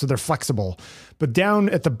bit, so they're flexible. But down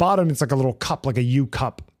at the bottom, it's like a little cup, like a U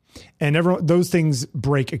cup. And those things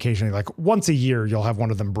break occasionally. Like once a year, you'll have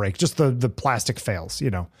one of them break. Just the plastic fails,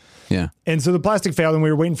 Yeah. And so the plastic failed, and we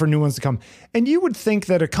were waiting for new ones to come. And you would think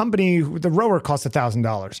that a company, the rower costs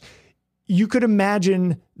 $1,000. You could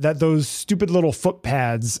imagine that those stupid little foot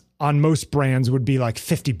pads on most brands would be like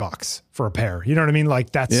 $50 for a pair. You know what I mean?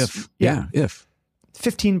 Like that's if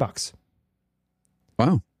 $15.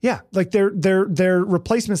 Wow. Yeah. Like their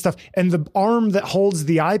replacement stuff. And the arm that holds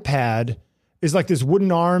the iPad is like this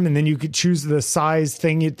wooden arm. And then you could choose the size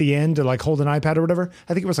thing at the end to like hold an iPad or whatever.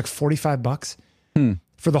 I think it was like $45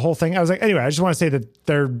 for the whole thing. I was like, anyway, I just want to say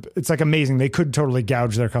that it's like amazing. They could totally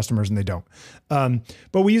gouge their customers and they don't.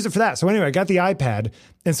 But we use it for that. So anyway, I got the iPad.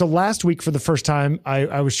 And so last week for the first time,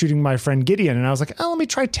 I was shooting my friend Gideon and I was like, let me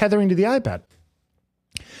try tethering to the iPad.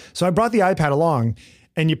 So I brought the iPad along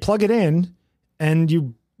and you plug it in and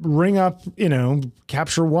you ring up,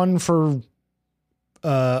 Capture One for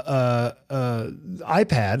iPad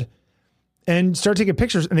and start taking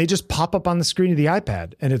pictures, and they just pop up on the screen of the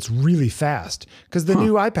iPad, and it's really fast because the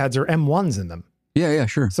new iPads are M1s in them. Yeah,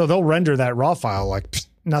 sure. So they'll render that raw file like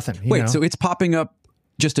nothing. Wait, so it's popping up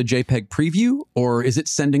just a JPEG preview, or is it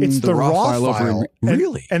sending the raw file over?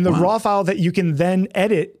 Really? And the raw file that you can then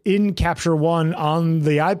edit in Capture One on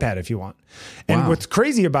the iPad if you want. And what's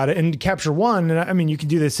crazy about it in Capture One, and I mean, you can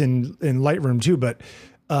do this in Lightroom too, but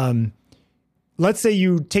let's say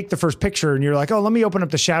you take the first picture and you're like, let me open up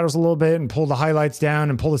the shadows a little bit and pull the highlights down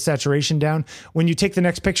and pull the saturation down. When you take the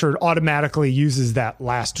next picture, it automatically uses that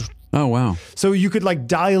last. Oh, wow. So you could like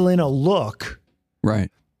dial in a look. Right.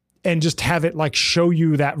 And just have it like show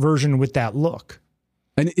you that version with that look.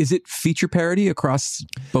 And is it feature parity across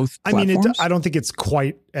both platforms? I mean, I don't think it's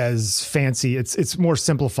quite as fancy. It's more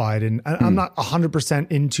simplified, and I'm not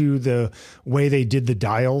 100% into the way they did the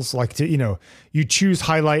dials. Like you choose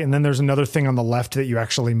highlight, and then there's another thing on the left that you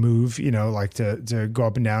actually move. Like to go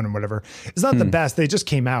up and down and whatever. It's not the best. They just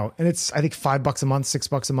came out, and it's I think $5 a month,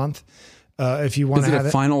 $6 a month. If you want to have it. Is it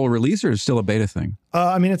a final release or is it still a beta thing?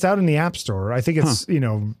 I mean, it's out in the App Store. I think it's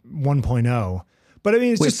 1.0. But I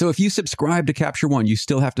mean, it's so if you subscribe to Capture One, you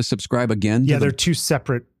still have to subscribe again? Yeah, they're two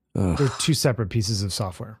separate. They're two separate pieces of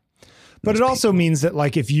software. But it also means that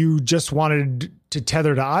like if you just wanted to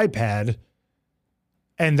tether to iPad,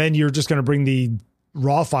 and then you're just going to bring the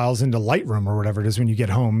raw files into Lightroom or whatever it is when you get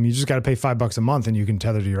home, you just got to pay $5 a month and you can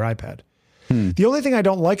tether to your iPad. The only thing I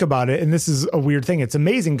don't like about it, and this is a weird thing, it's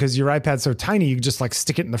amazing because your iPad's so tiny, you just like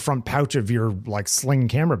stick it in the front pouch of your like sling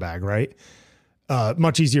camera bag, right?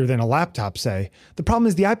 Much easier than a laptop, say. The problem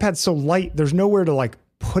is the iPad's so light, there's nowhere to like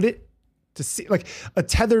put it to see. Like a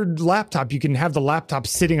tethered laptop, you can have the laptop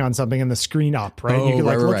sitting on something and the screen up, right? You can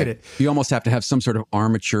like look at it. You almost have to have some sort of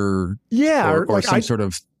armature, or like some sort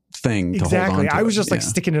of thing to hold on to. I was just like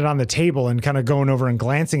sticking it on the table and kind of going over and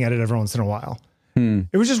glancing at it every once in a while.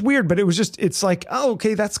 It was just weird, but it's like,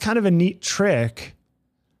 okay, that's kind of a neat trick.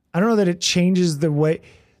 I don't know that it changes the way.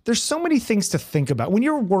 There's so many things to think about. When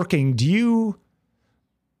you're working, do you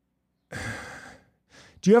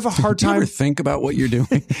have a hard time? Do you ever think about what you're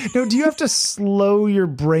doing? No, do you have to slow your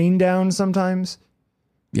brain down sometimes?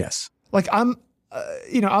 Yes. Like I'm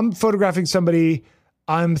photographing somebody.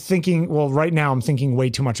 I'm thinking, right now I'm thinking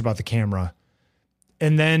way too much about the camera.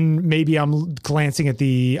 And then maybe I'm glancing at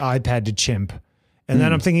the iPad to chimp. And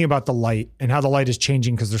then I'm thinking about the light and how the light is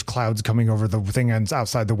changing because there's clouds coming over the thing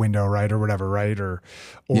outside the window, right? Or whatever, right? Or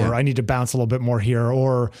I need to bounce a little bit more here.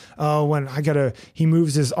 Or when he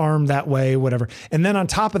moves his arm that way, whatever. And then on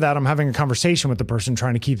top of that, I'm having a conversation with the person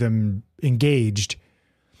trying to keep them engaged.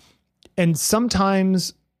 And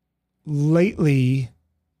sometimes lately,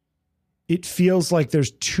 it feels like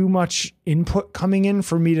there's too much input coming in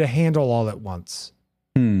for me to handle all at once.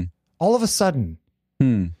 All of a sudden,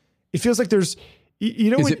 it feels like there's...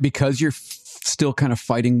 Is it because you're still kind of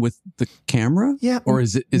fighting with the camera? Yeah. Or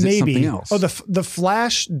is it something else? Oh, the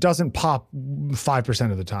flash doesn't pop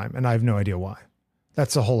 5% of the time, and I have no idea why.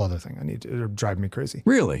 That's a whole other thing. It'll drive me crazy.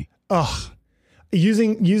 Really?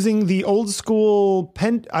 Using the old school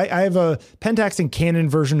I have a Pentax and Canon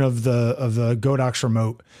version of the Godox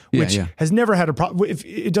remote, which has never had a problem.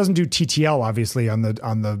 It doesn't do TTL, obviously, on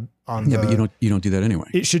the but you don't do that anyway.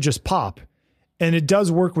 It should just pop. And it does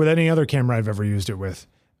work with any other camera I've ever used it with.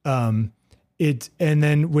 And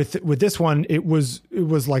then with this one, it was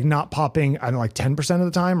like not popping, I don't know, like 10% of the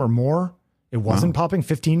time or more. It wasn't popping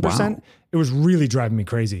 15%. Wow. It was really driving me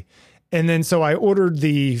crazy. And then so I ordered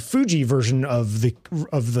the Fuji version of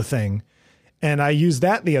the thing, and I used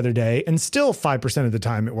that the other day, and still 5% of the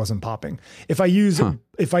time it wasn't popping. If I use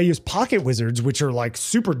Pocket Wizards, which are like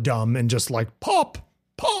super dumb and just like pop.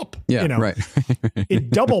 Yeah, right.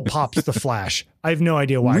 It double pops the flash. I have no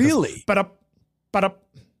idea why. Really? But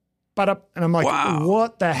ba-da. And I'm like, Wow.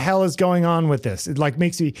 what the hell is going on with this? It like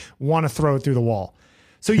makes me want to throw it through the wall.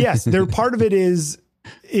 So yes, there part of it is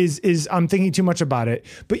I'm thinking too much about it.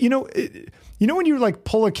 But you know when you like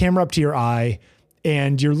pull a camera up to your eye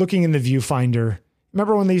and you're looking in the viewfinder.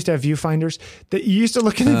 Remember when they used to have viewfinders that you used to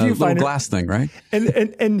look in the viewfinder, little glass thing, right?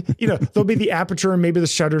 And you know, there'll be the aperture and maybe the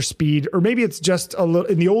shutter speed, or maybe it's just a little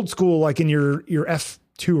in the old school, like in your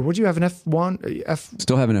F2 or what do you have, an F1?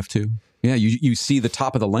 Still have an F2. Yeah. You see the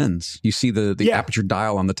top of the lens. You see the aperture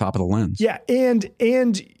dial on the top of the lens. Yeah. And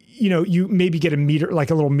you know, you maybe get a meter,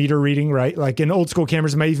 like a little meter reading, right? Like in old school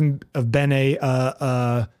cameras, it might even have been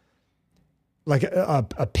a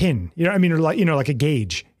pin, you know what I mean? Or like, you know, like a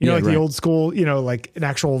gauge, you know, like the old school, you know, like an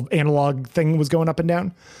actual analog thing was going up and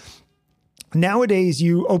down. Nowadays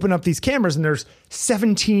you open up these cameras and there's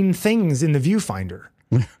 17 things in the viewfinder.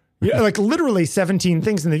 Yeah, like literally 17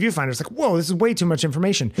 things in the viewfinder. It's like, whoa, this is way too much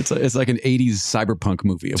information. It's like an 80s cyberpunk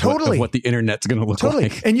movie of, totally. of what the internet's going to look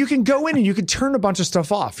like. And you can go in and you can turn a bunch of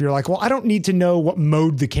stuff off. You're like, well, I don't need to know what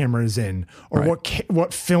mode the camera is in or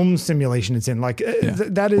what film simulation it's in. Like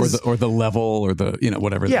that is or the level or the, you know,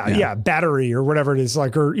 whatever. Yeah, battery or whatever it is,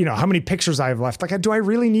 like, or you know, how many pictures I have left. Like, do I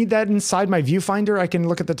really need that inside my viewfinder? I can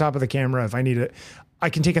look at the top of the camera if I need it.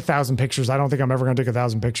 I can take 1,000 pictures. I don't think I'm ever going to take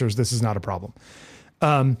 1,000 pictures. This is not a problem.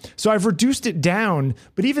 So I've reduced it down,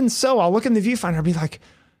 but even so, I'll look in the viewfinder and be like,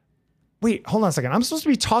 wait, hold on a second. I'm supposed to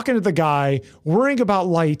be talking to the guy, worrying about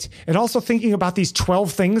light, and also thinking about these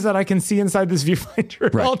 12 things that I can see inside this viewfinder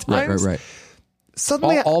at all times. Right.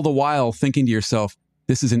 Suddenly, all the while thinking to yourself,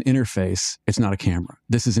 this is an interface. It's not a camera.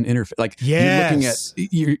 This is an interface. Like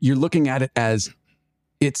you're looking at it as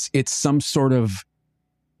it's some sort of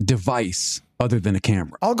device other than a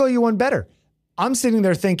camera. I'll go you one better. I'm sitting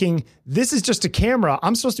there thinking, this is just a camera.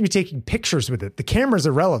 I'm supposed to be taking pictures with it. The camera's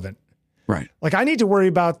irrelevant. Right. Like I need to worry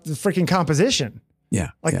about the freaking composition. Yeah.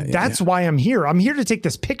 Like that's why I'm here. I'm here to take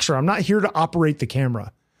this picture. I'm not here to operate the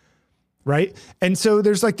camera. Right. And so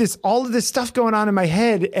there's like all of this stuff going on in my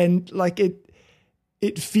head. And like,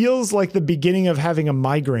 it feels like the beginning of having a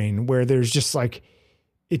migraine where there's just like,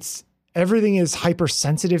 everything is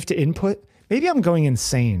hypersensitive to input. Maybe I'm going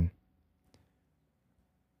insane.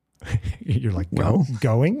 You're like,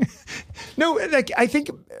 going? No, like I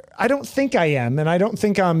don't think I am. And I don't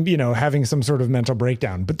think I'm, you know, having some sort of mental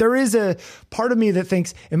breakdown, but there is a part of me that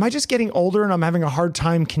thinks, am I just getting older and I'm having a hard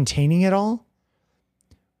time containing it all?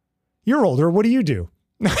 You're older. What do you do?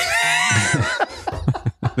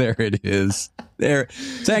 There it is. There.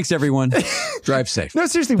 Thanks everyone. Drive safe. No,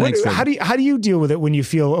 seriously. How do you deal with it when you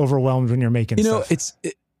feel overwhelmed when you're making stuff?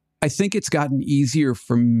 I think it's gotten easier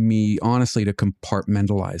for me, honestly, to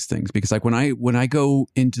compartmentalize things because, like, when I go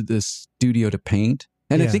into the studio to paint,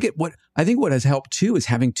 and I think what has helped too is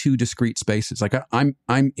having two discrete spaces. Like, I'm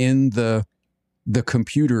in the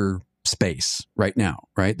computer space right now,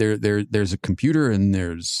 right? There's a computer and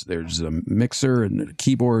there's a mixer and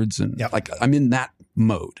keyboards and like I'm in that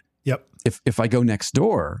mode. Yep. If I go next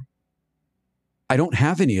door, I don't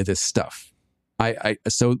have any of this stuff.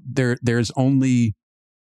 So there's only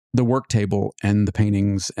the work table and the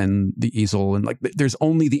paintings and the easel and like there's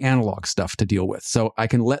only the analog stuff to deal with. So I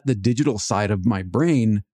can let the digital side of my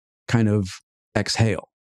brain kind of exhale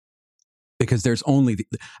because there's only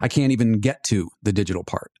I can't even get to the digital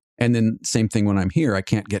part. And then same thing when I'm here, I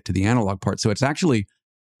can't get to the analog part. So it's actually,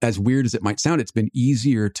 as weird as it might sound, it's been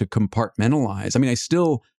easier to compartmentalize. I mean, I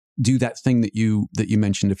still do that thing that you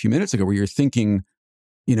mentioned a few minutes ago where you're thinking,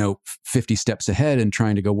 you know, 50 steps ahead and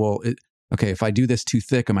trying to go, well, okay, if I do this too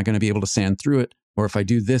thick, am I going to be able to sand through it? Or if I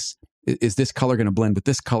do this, is this color going to blend with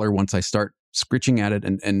this color once I start scritching at it?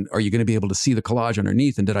 And are you going to be able to see the collage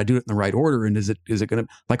underneath? And did I do it in the right order? And is it going to,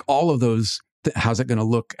 like all of those, how's it going to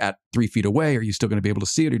look at 3 feet away? Are you still going to be able to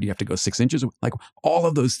see it? Or do you have to go 6 inches? Like all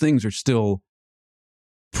of those things are still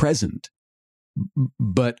present.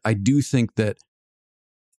 But I do think that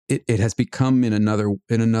it has become in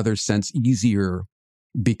another sense easier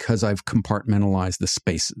because I've compartmentalized the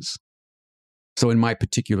spaces. So in my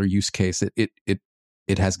particular use case,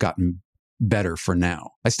 it has gotten better for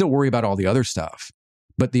now. I still worry about all the other stuff,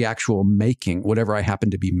 but the actual making, whatever I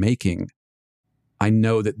happen to be making, I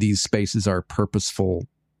know that these spaces are purposeful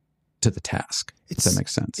to the task. If that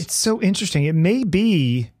makes sense. It's so interesting. It may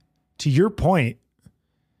be, to your point,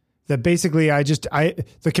 that basically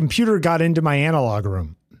the computer got into my analog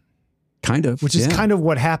room. Kind of. Which is kind of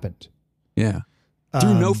what happened. Yeah.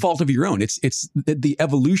 Through no fault of your own. It's the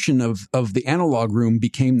evolution of the analog room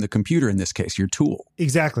became the computer in this case, your tool.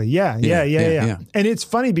 Exactly. Yeah. And it's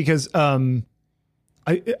funny because I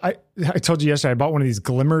told you yesterday I bought one of these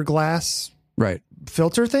glimmer glass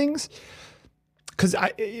filter things. because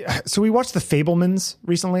so we watched The Fabelmans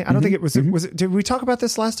recently. I don't think it was. Was it? Did we talk about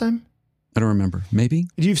this last time? I don't remember. Maybe.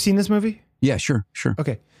 You've seen this movie? Yeah, sure.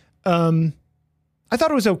 Okay. I thought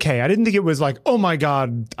it was okay. I didn't think it was like, oh my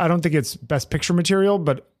God, I don't think it's best picture material,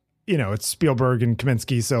 but it's Spielberg and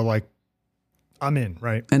Kaminsky. So like, I'm in,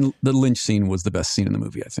 right? And the Lynch scene was the best scene in the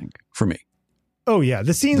movie, I think, for me. Oh yeah.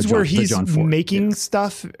 The scenes where he's making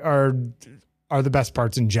stuff are the best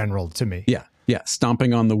parts in general to me. Yeah. Yeah.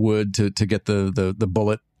 Stomping on the wood to get the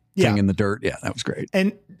bullet thing in the dirt. Yeah. That was great.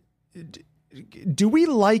 And do we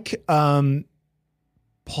like,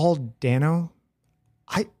 Paul Dano?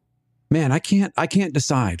 Man, I can't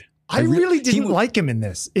decide. I really didn't like him in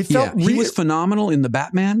this. It felt he was phenomenal in the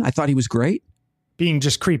Batman. I thought he was great. Being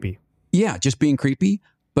just creepy. Yeah, just being creepy.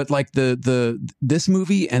 But like this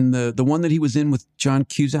movie and the one that he was in with John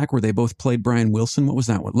Cusack, where they both played Brian Wilson. What was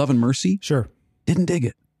that one? Love and Mercy? Sure. Didn't dig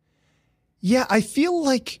it. Yeah, I feel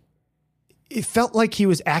like it felt like he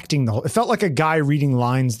was acting it felt like a guy reading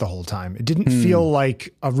lines the whole time. It didn't feel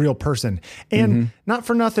like a real person. And not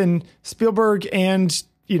for nothing, Spielberg and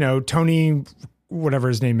Tony, whatever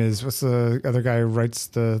his name is. What's the other guy who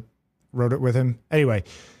wrote it with him? Anyway,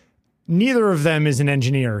 neither of them is an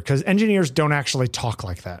engineer because engineers don't actually talk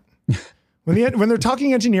like that. When they're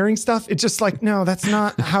talking engineering stuff, it's just like, no, that's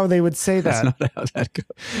not how they would say that. That's not how that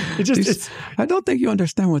goes. I don't think you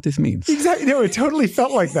understand what this means. Exactly. No, it totally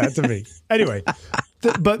felt like that to me. Anyway,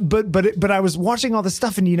 but I was watching all this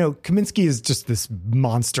stuff and, Kaminsky is just this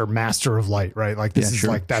monster master of light, right? Like this is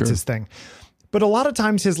that's his thing. But a lot of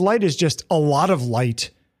times his light is just a lot of light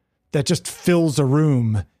that just fills a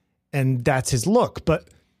room and that's his look. But,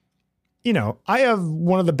 I have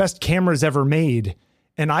one of the best cameras ever made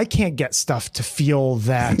and I can't get stuff to feel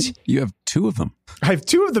that. You have two of them. I have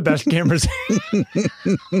two of the best cameras.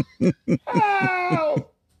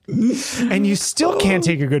 And you still can't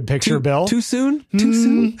take a good picture, Bill. Too soon? Too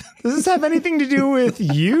soon? Does this have anything to do with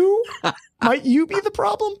you? Might you be the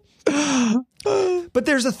problem? But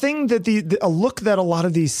there's a thing that a look that a lot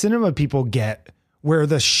of these cinema people get where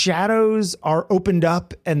the shadows are opened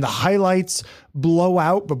up and the highlights blow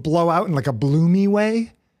out in like a bloomy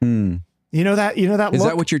way. You know that look? Is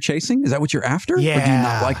that what you're chasing? Is that what you're after? Yeah. Or do you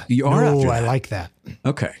not like, you are after that? I like that.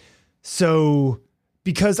 Okay. So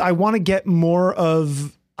because I want to get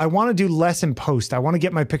I want to do less in post. I want to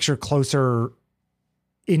get my picture closer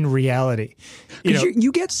in reality.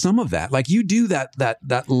 You get some of that. Like you do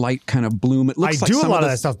that light kind of bloom. It looks like I do a lot of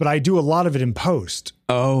that stuff, but I do a lot of it in post.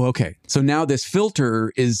 Oh, okay. So now this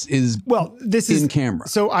filter is in camera.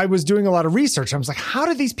 So I was doing a lot of research. I was like, how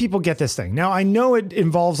do these people get this thing? Now I know it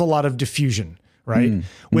involves a lot of diffusion, right?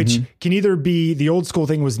 Which can either be the old school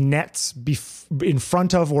thing was nets in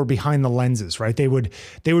front of or behind the lenses, right? They would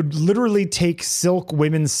literally take silk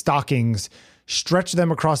women's stockings, stretch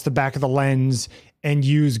them across the back of the lens and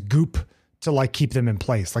use goop to like keep them in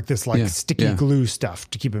place, like this sticky glue stuff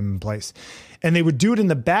to keep them in place. And they would do it in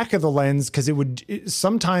the back of the lens because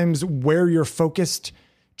sometimes where you're focused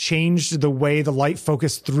changed the way the light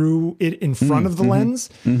focused through it in front of the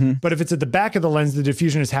lens. But if it's at the back of the lens, the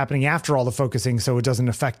diffusion is happening after all the focusing, so it doesn't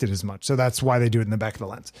affect it as much. So that's why they do it in the back of the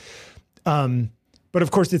lens. But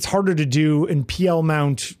of course, it's harder to do in PL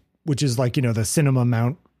mount, which is like, the cinema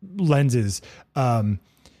mount lenses.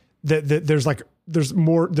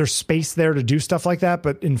 There's space there to do stuff like that.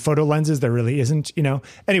 But in photo lenses, there really isn't,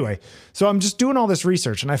 Anyway, so I'm just doing all this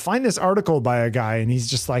research and I find this article by a guy and he's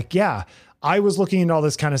just like, yeah, I was looking into all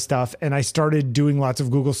this kind of stuff and I started doing lots of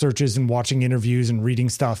Google searches and watching interviews and reading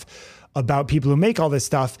stuff about people who make all this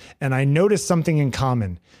stuff. And I noticed something in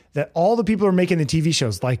common, that all the people who are making the TV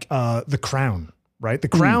shows like The Crown, right? The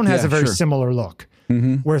Crown has a very similar look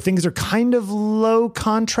where things are kind of low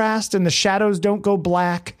contrast and the shadows don't go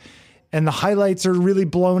black and the highlights are really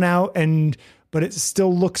blown out but it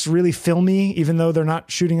still looks really filmy, even though they're not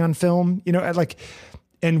shooting on film,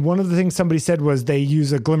 and one of the things somebody said was they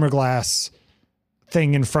use a glimmer glass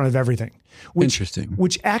thing in front of everything, interesting,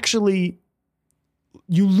 which actually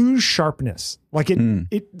you lose sharpness. Like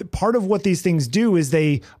part of what these things do is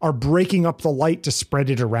they are breaking up the light to spread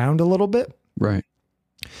it around a little bit. Right.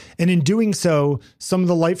 And in doing so, some of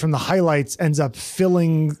the light from the highlights ends up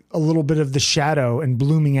filling a little bit of the shadow and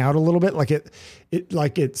blooming out a little bit. Like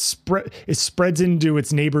it spreads into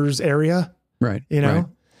its neighbor's area. Right. Right.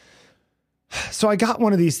 So I got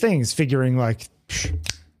one of these things figuring like,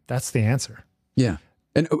 that's the answer. Yeah.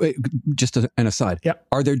 And just an aside, Yep.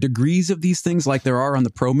 Are there degrees of these things like there are on the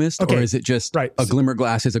Pro Mist, Okay. or is it just Right. a glimmer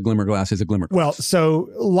glass is a glimmer glass is a glimmer glass? Well, so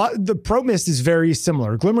the Pro Mist is very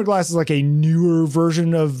similar. Glimmer Glass is like a newer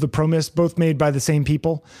version of the Pro Mist, both made by the same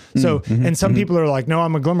people. So, and some people are like, no,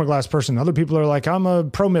 I'm a Glimmer Glass person. Other people are like, I'm a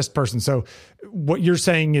Pro Mist person. So what you're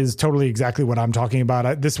saying is totally exactly what I'm talking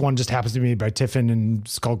about. This one just happens to be made by Tiffin and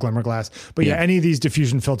it's called Glimmer Glass. But yeah, any of these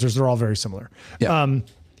diffusion filters, they're all very similar. Yeah.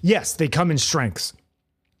 Yes, they come in strengths,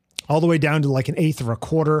 all the way down to like an eighth or a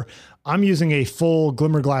quarter. I'm using a full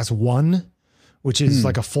Glimmer Glass 1, which is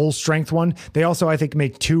like a full strength one. They also, I think,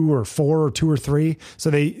 make 2 or 4 or 2 or 3. So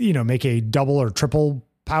they, make a double or triple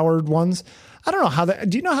powered ones. I don't know how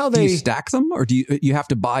do you know how do you stack them, or do you have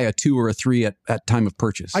to buy a 2 or a 3 at time of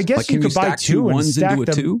purchase? I guess like, you can could buy stack 2 and ones stack into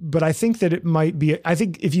them, a 2? but I think that it might be, I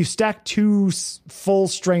think if you stack 2 full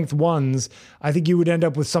strength ones, I think you would end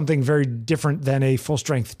up with something very different than a full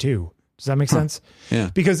strength 2. Does that make sense?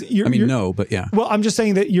 Yeah. Because no, but yeah. Well, I'm just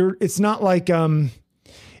saying that it's not like,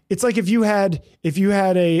 it's like if you had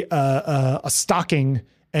a stocking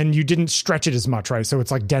and you didn't stretch it as much, right? So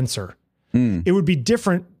it's like denser. It would be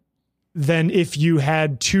different than if you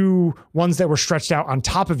had 2 ones that were stretched out on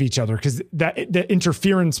top of each other, because the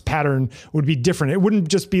interference pattern would be different. It wouldn't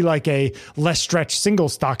just be like a less stretched single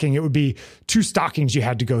stocking. It would be 2 stockings you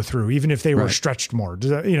had to go through, even if they were stretched more.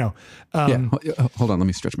 Yeah. Hold on. Let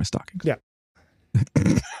me stretch my stockings. Yeah.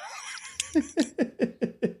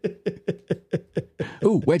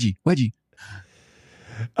 Ooh, wedgie.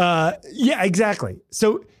 Yeah, exactly.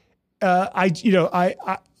 So, I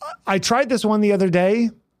tried this one the other day,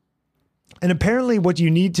 and apparently what you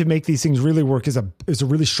need to make these things really work is a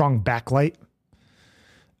really strong backlight.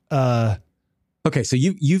 Okay. So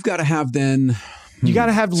you've got to have then. You got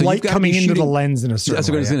to have light coming into the lens in a certain way. That's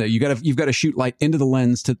what I was saying. You've got to shoot light into the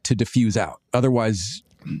lens to diffuse out. Otherwise,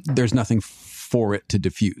 there's nothing for it to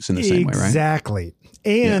diffuse in the same way, right? Exactly.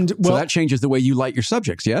 And so that changes the way you light your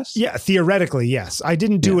subjects, yes? Yeah, theoretically, yes. I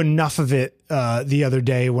didn't do enough of it the other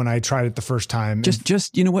day when I tried it the first time.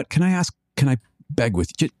 Just you know what? Can I beg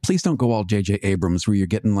with you? Please don't go all J.J. Abrams where you're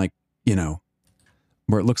getting like,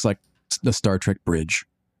 where it looks like the Star Trek bridge.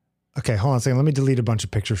 Okay, hold on a second. Let me delete a bunch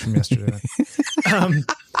of pictures from yesterday.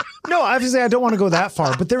 No, obviously I don't want to go that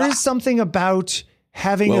far, but there is something about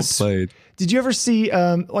having played. Did you ever see,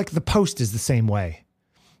 like The Post is the same way?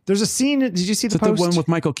 There's a scene. Did you see The Post? Is that the one with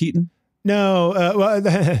Michael Keaton? No, well,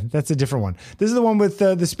 that's a different one. This is the one with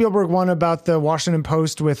the Spielberg one about the Washington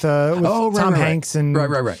Post with Tom Hanks and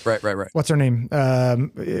right. What's her name?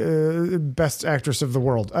 Best actress of the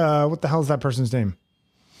world. What the hell is that person's name?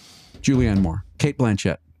 Julianne Moore, Cate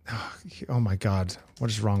Blanchett. Oh my God, what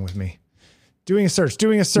is wrong with me? Doing a search.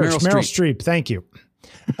 Meryl Streep. Thank you.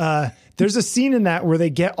 There's a scene in that where they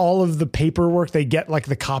get all of the paperwork. They get like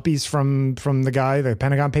the copies from the guy, the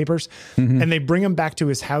Pentagon Papers, and they bring them back to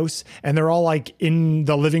his house. And they're all like in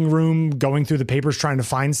the living room going through the papers, trying to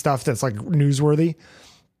find stuff that's like newsworthy.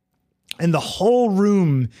 And the whole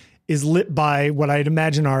room is lit by what I'd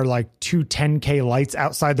imagine are like 2 10K lights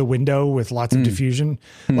outside the window with lots of diffusion.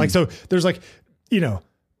 Like, so there's like,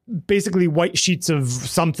 basically white sheets of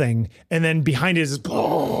something, and then behind it is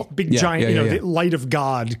big giant, the light of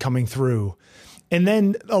God coming through. And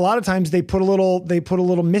then a lot of times they put a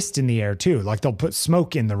little mist in the air too. Like they'll put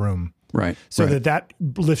smoke in the room. Right. So that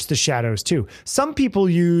lifts the shadows too. Some people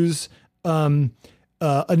use an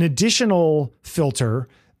additional filter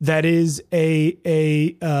that is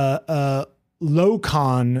a low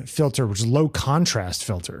con filter, which is low contrast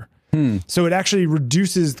filter. So it actually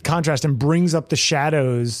reduces the contrast and brings up the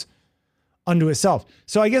shadows unto itself.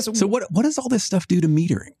 So I guess. So what does all this stuff do to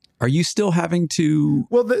metering? Are you still having to?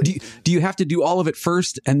 Well, do you have to do all of it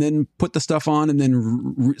first and then put the stuff on and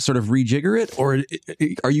then sort of rejigger it, or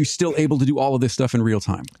are you still able to do all of this stuff in real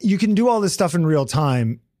time? You can do all this stuff in real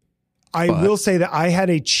time. I will say that I had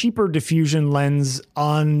a cheaper diffusion lens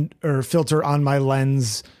filter on my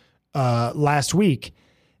lens last week.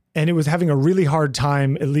 And it was having a really hard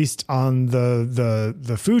time, at least on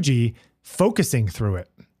the Fuji, focusing through it.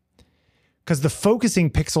 Because the focusing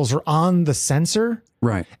pixels are on the sensor.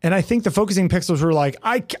 Right. And I think the focusing pixels were like,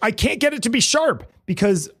 I can't get it to be sharp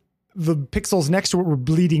because the pixels next to it were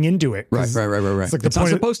bleeding into it. Right. It's like it's not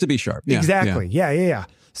supposed to be sharp. Yeah, exactly. Yeah.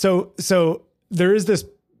 So there is this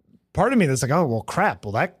part of me that's like, oh, well, crap.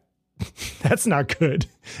 Well, that's not good.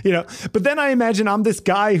 You know, but then I imagine I'm this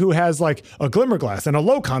guy who has like a glimmer glass and a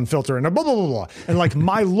low-con filter and a blah, blah, blah, blah. And like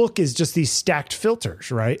my look is just these stacked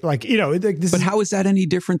filters, right? Like, you know, but how is that any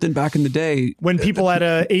different than back in the day? When people had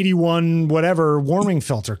a 81 whatever warming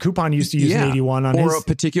filter. Coupon used to use an 81 on or a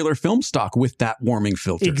particular film stock with that warming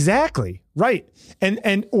filter. Exactly. Right.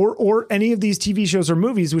 And or any of these TV shows or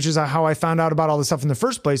movies, which is how I found out about all this stuff in the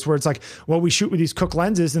first place, where it's like, well, we shoot with these Cooke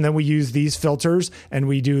lenses and then we use these filters and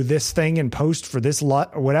we do this thing and post for this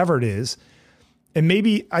LUT or whatever it is. And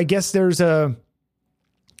maybe, I guess maybe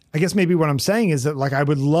what I'm saying is that like, I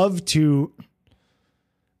would love to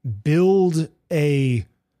build the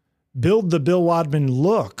Bill Wadman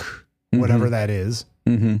look, whatever that is.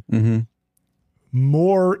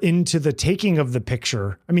 More into the taking of the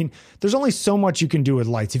picture. I mean, there's only so much you can do with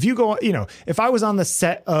lights. If you go, you know, if I was on the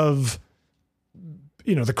set of,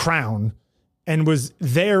 you know, The Crown and was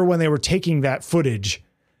there when they were taking that footage,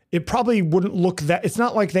 it probably wouldn't look that. It's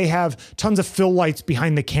not like they have tons of fill lights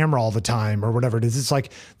behind the camera all the time or whatever it is. It's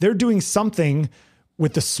like they're doing something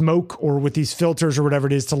with the smoke or with these filters or whatever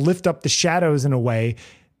it is to lift up the shadows in a way.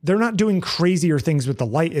 They're not doing crazier things with the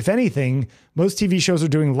light. If anything, most TV shows are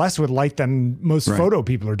doing less with light than most photo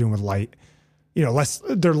people are doing with light. You know,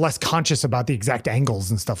 they're less conscious about the exact angles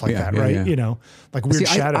and stuff like that, right? Yeah. You know, like weird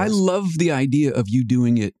shadows. I love the idea of you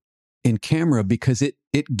doing it in camera because it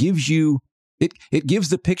gives you, it gives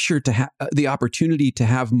the picture to have the opportunity to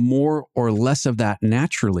have more or less of that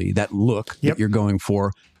naturally, that look that you're going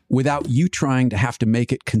for, without you trying to have to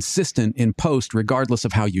make it consistent in post, regardless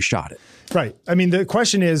of how you shot it. Right. I mean, the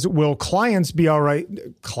question is, will clients be all right?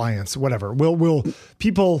 Clients, whatever. Will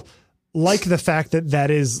people like the fact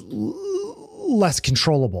that is less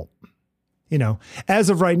controllable? You know, as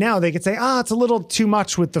of right now, they could say, it's a little too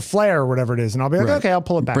much with the flare or whatever it is. And I'll be like, okay, I'll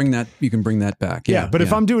pull it back. You can bring that back. Yeah. But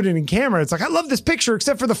if I'm doing it in camera, it's like, I love this picture,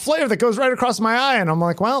 except for the flare that goes right across my eye. And I'm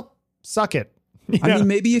like, well, suck it. I mean,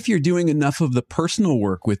 maybe if you're doing enough of the personal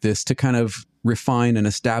work with this to kind of refine and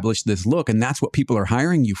establish this look, and that's what people are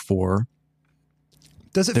hiring you for.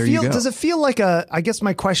 Does it feel like I guess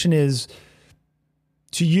my question is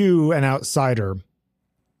to you, an outsider,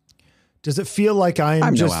 does it feel like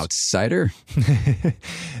I'm just no outsider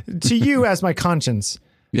to you as my conscience?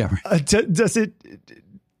 Yeah. Does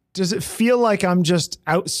it feel like I'm just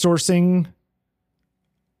outsourcing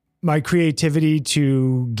my creativity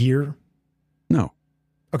to gear? No.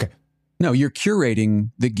 Okay. No, you're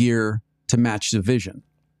curating the gear to match the vision.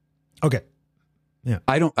 Okay. Yeah.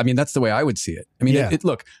 That's the way I would see it. I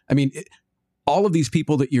mean, all of these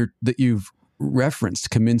people that you've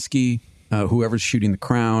referenced, Kaminsky, whoever's shooting The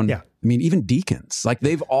Crown. Yeah. I mean, even Deakins, like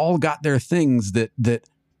they've all got their things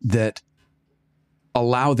that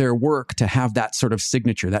allow their work to have that sort of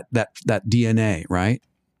signature, that DNA, right?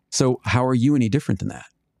 So how are you any different than that?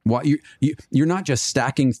 Why you're not just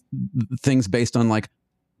stacking things based on like,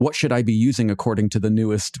 what should I be using according to the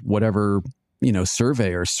newest whatever, you know,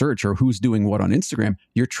 survey or search or who's doing what on Instagram.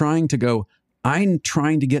 You're trying to go, I'm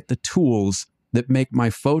trying to get the tools that make my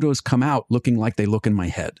photos come out looking like they look in my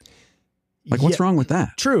head. Like, what's wrong with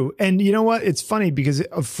that? True. And you know what? It's funny because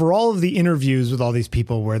for all of the interviews with all these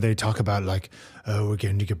people where they talk about like, oh, we're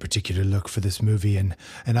getting a particular look for this movie and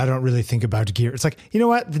I don't really think about gear. It's like, you know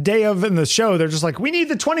what? The day of in the show, they're just like, we need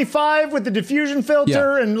the 25 with the diffusion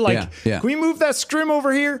filter and like, can we move that scrim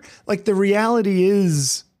over here? Like the reality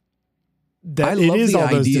is that it is all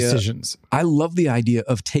those decisions. I love the idea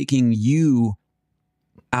of taking you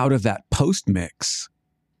out of that post mix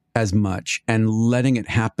as much and letting it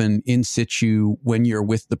happen in situ when you're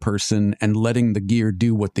with the person and letting the gear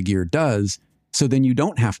do what the gear does. So then you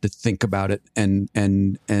don't have to think about it and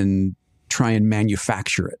try and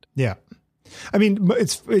manufacture it. Yeah. I mean,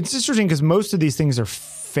 it's interesting because most of these things are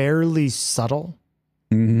fairly subtle.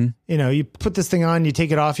 Mm-hmm. You know, you put this thing on, you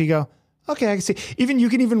take it off, you go, okay, I can see. You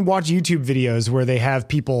can even watch YouTube videos where they have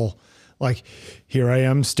people like, here I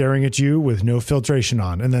am staring at you with no filtration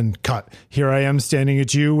on, and then cut. Here I am standing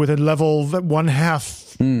at you with a level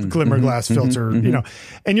 1/2 glimmer glass filter, you know,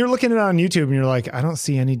 and you're looking at it on YouTube and you're like, I don't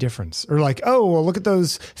see any difference. Or like, oh, well, look at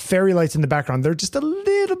those fairy lights in the background. They're just a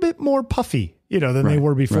little bit more puffy, you know, than they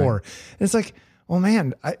were before. Right. And it's like, well,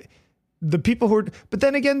 man, but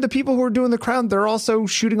then again, the people who are doing The Crown, they're also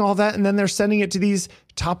shooting all that and then they're sending it to these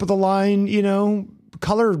top of the line, you know,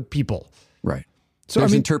 color people. Right. So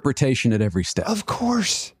there's interpretation at every step. Of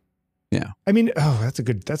course. Yeah. I mean, that's a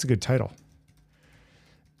good title.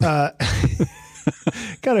 Gotta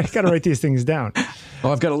write these things down.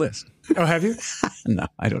 Oh, I've got a list. Oh, have you? No,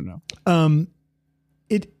 I don't know.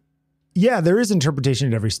 There is interpretation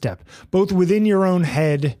at every step, both within your own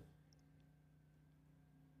head,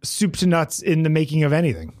 soup to nuts in the making of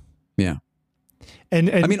anything. Yeah. And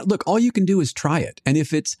I mean, look, all you can do is try it. And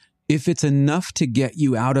if it's enough to get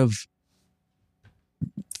you out of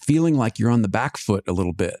feeling like you're on the back foot a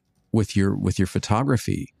little bit with your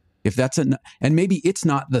photography, if that's and maybe it's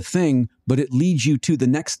not the thing, but it leads you to the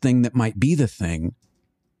next thing that might be the thing,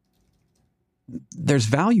 there's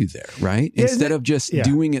value there, right? Instead of just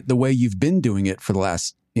doing it the way you've been doing it for the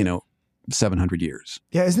last, 700 years.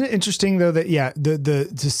 Yeah. Isn't it interesting though that, the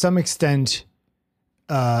to some extent,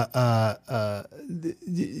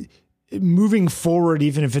 moving forward,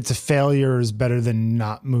 even if it's a failure, is better than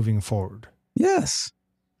not moving forward. Yes.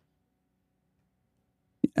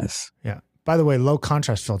 Yeah. By the way, low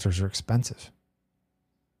contrast filters are expensive.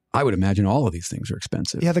 I would imagine all of these things are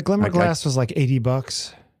expensive. Yeah. The Glimmer Glass was like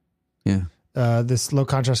 $80. Yeah. This low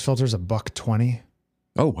contrast filter is $120.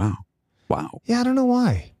 Oh, wow. Yeah. I don't know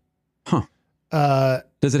why. Huh.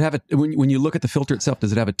 Does it have when you look at the filter itself,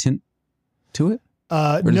 does it have a tint to it?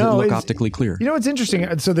 Or does it look optically clear? You know, what's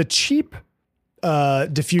interesting. So the cheap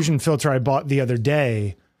diffusion filter I bought the other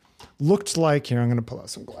day looked like, here, I'm going to pull out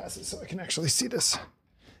some glasses so I can actually see this.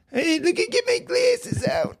 Hey, look, get my glasses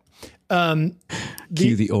out.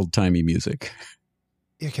 Cue the old timey music.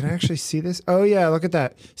 Yeah. Can I actually see this? Oh yeah. Look at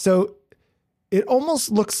that. So it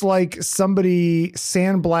almost looks like somebody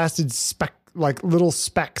sandblasted like little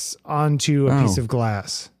specks onto a piece of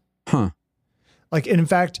glass. Huh. Like, in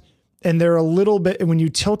fact, and they're a little bit, and when you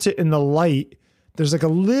tilt it in the light, there's like a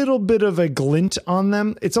little bit of a glint on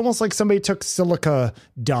them. It's almost like somebody took silica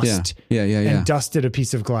dust and dusted a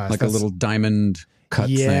piece a glass. Like a little diamond cut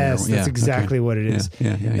thing. Yes, that's exactly what it is.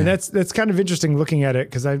 Yeah. And that's kind of interesting looking at it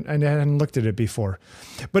because I hadn't looked at it before.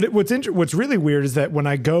 But what's really weird is that when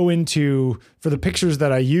I go for the pictures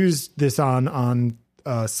that I used this on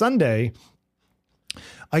Sunday,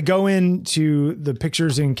 I go into the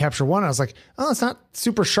pictures in Capture One. I was like, oh, it's not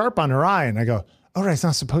super sharp on her eye. And I go, oh, right, it's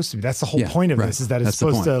not supposed to be. That's the whole point of this, is that it's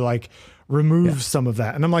supposed to like remove some of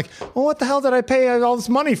that. And I'm like, well, what the hell did I pay all this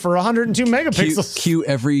money for 102 megapixels? Cue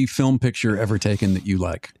every film picture ever taken that you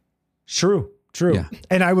like. True. Yeah.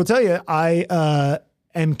 And I will tell you, I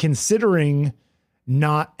am considering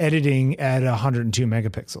not editing at 102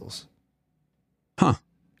 megapixels. Huh.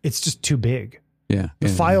 It's just too big. Yeah.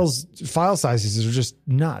 File sizes are just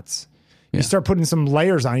nuts. You start putting some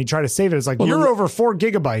layers on, you try to save it. It's like, you're over 4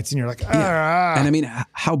 gigabytes and you're like, ah. And I mean,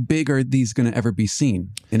 how big are these going to ever be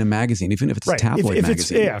seen in a magazine, even if it's a tabloid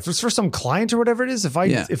magazine? If it's for some client or whatever it is, if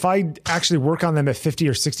I actually work on them at 50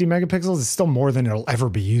 or 60 megapixels, it's still more than it'll ever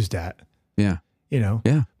be used at. Yeah.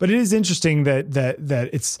 Yeah. But it is interesting that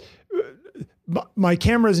it's, my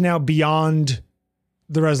camera is now beyond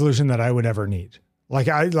the resolution that I would ever need. Like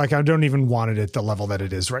I don't even want it at the level that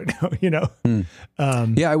it is right now,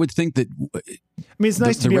 I would think that. I mean, it's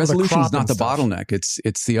nice to be able to crop. The resolution is not the bottleneck.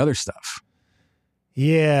 It's the other stuff.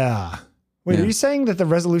 Yeah. Wait, are you saying that the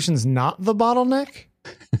resolution is not the bottleneck?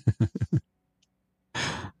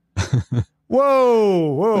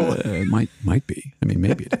 Whoa. It might be. I mean,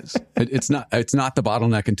 maybe it is. It's not the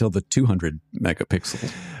bottleneck until the 200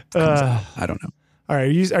 megapixels comes out. I don't know. All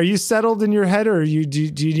right, are you settled in your head, or do you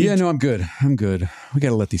need? Yeah, no, I'm good. We got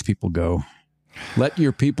to let these people go. Let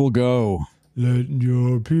your people go. Let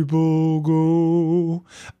your people go.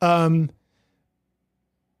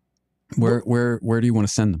 Where do you want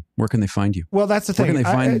to send them? Where can they find you? Well, that's the thing. Where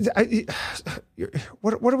can they find?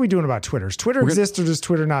 What are we doing about Twitter? Does Twitter exist, or does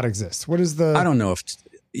Twitter not exist? What is the? I don't know if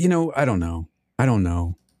I don't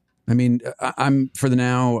know. I mean, I'm for the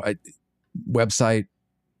now. Website.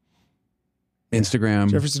 Instagram.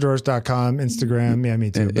 JeffreySidoris.com, Instagram. Yeah, me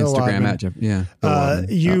too. Instagram at Jeff. Yeah.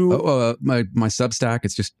 My Substack,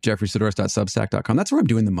 it's just JeffreySidoris.substack.com. That's where I'm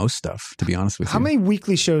doing the most stuff, to be honest with you. How many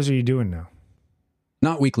weekly shows are you doing now?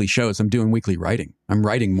 Not weekly shows. I'm doing weekly writing. I'm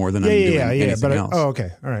writing more than I'm doing anything else. Oh,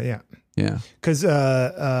 okay. All right. Yeah. Yeah. Because,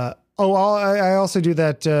 I also do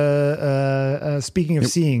that, Speaking of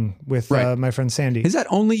Seeing with my friend Sandy. Is that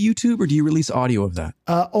only YouTube, or do you release audio of that?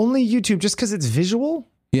 Only YouTube, just because it's visual.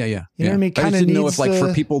 Yeah. You know what I mean? I just didn't know if, like,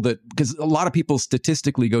 for people because a lot of people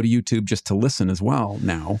statistically go to YouTube just to listen as well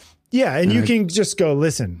now. Yeah, and you can just go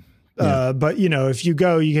listen. But if you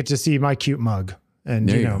go, you get to see my cute mug, and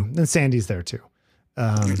and Sandy's there too.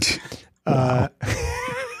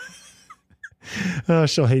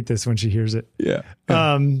 She'll hate this when she hears it. Yeah.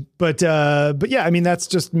 But yeah, I mean, that's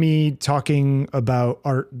just me talking about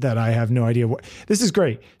art that I have no idea what. This is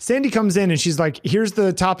great. Sandy comes in and she's like, here's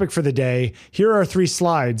the topic for the day. Here are 3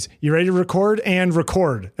 slides. You ready to record? And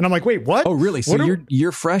record. And I'm like, wait, what? Oh, really? So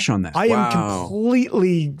you're fresh on that. I am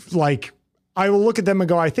completely like, I will look at them and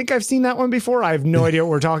go, I think I've seen that one before. I have no idea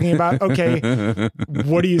what we're talking about. Okay.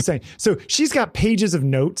 What are you saying? So she's got pages of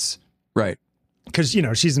notes. Right. because, you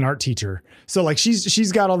know, she's an art teacher. So like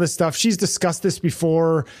she's got all this stuff. She's discussed this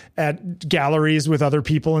before at galleries with other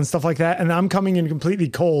people and stuff like that. And I'm coming in completely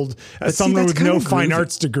cold as someone with no fine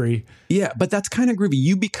arts degree. Yeah, but that's kind of groovy.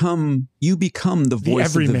 You become the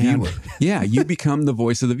voice of the viewer. Yeah, you become the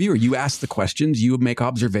voice of the viewer. You ask the questions, you make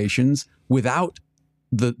observations without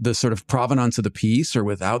the sort of provenance of the piece or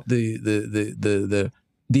without the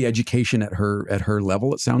education at her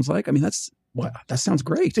level, it sounds like. I mean, that sounds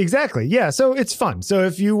great. Exactly. Yeah. So it's fun. So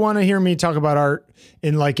if you want to hear me talk about art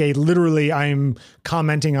in like literally I'm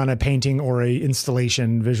commenting on a painting or a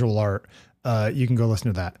installation, visual art, you can go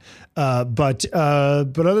listen to that. But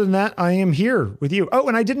other than that, I am here with you. Oh,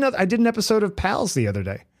 and I did an episode of Pals the other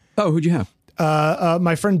day. Oh, who'd you have?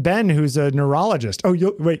 My friend Ben, who's a neurologist. Oh,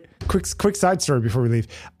 wait, quick side story before we leave.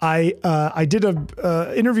 I did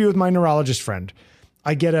a interview with my neurologist friend.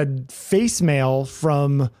 I get a face mail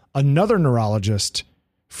from another neurologist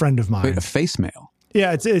friend of mine. Wait, a face mail?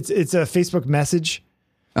 Yeah, it's a Facebook message.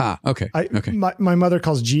 Ah, okay. Okay. My mother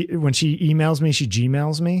calls when she emails me, she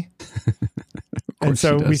Gmails me. And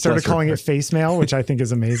so we started calling it face mail, which I think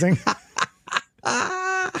is amazing.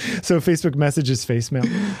 So Facebook message is face mail.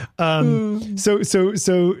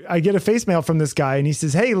 So I get a face mail from this guy and he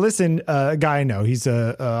says, hey, listen, a guy I know, he's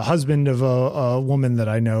a husband of a woman that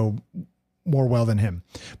I know more well than him,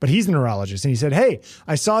 but he's a neurologist. And he said, hey,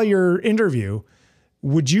 I saw your interview.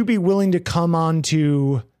 Would you be willing to come on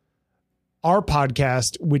to our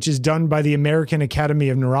podcast, which is done by the American Academy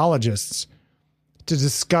of Neurologists, to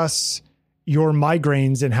discuss your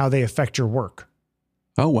migraines and how they affect your work?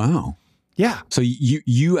 Oh, wow. Yeah. So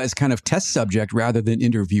you as kind of test subject rather than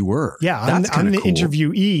interviewer. Yeah, I'm the cool.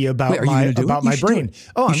 interviewee about my brain.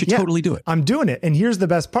 Oh, you should totally do it. I'm doing it. And here's the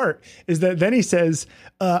best part is that then he says,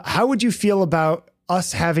 how would you feel about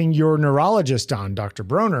us having your neurologist on, Dr.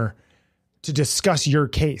 Broner, to discuss your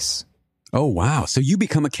case? Oh, wow. So you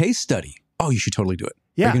become a case study. Oh, you should totally do it.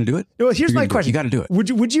 Yeah. Are you going to do it? Well, here's my question. You got to do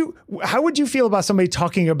it. How would you feel about somebody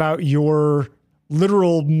talking about your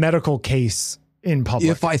literal medical case in public?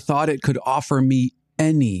 If I thought it could offer me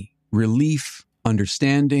any relief,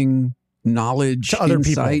 understanding, knowledge, to other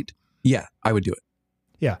insight, people. Yeah, I would do it.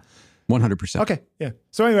 Yeah. 100%. Okay. Yeah.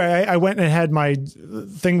 So anyway, I went and had my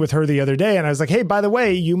thing with her the other day and I was like, hey, by the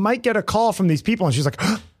way, you might get a call from these people. And she's like,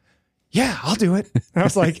 oh, yeah, I'll do it. And I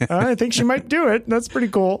was like, I think she might do it. That's pretty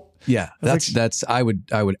cool. Yeah, I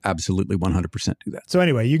would absolutely 100% do that. So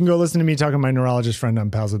anyway, you can go listen to me talking to my neurologist friend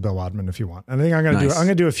on Pals with Bill Wadman if you want. And I think I'm going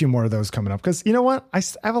to do a few more of those coming up because you know what? I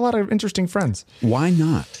have a lot of interesting friends. Why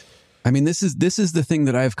not? I mean, this is the thing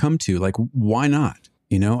that I've come to. Like, why not?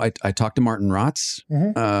 You know, I talked to Martin Rotz,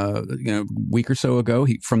 a week or so ago.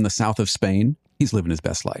 He from the south of Spain. He's living his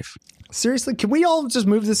best life. Seriously, can we all just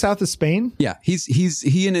move to the south of Spain? Yeah,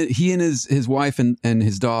 he and his wife and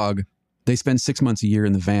his dog. They spend 6 months a year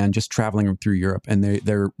in the van just traveling through Europe, and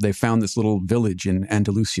they found this little village in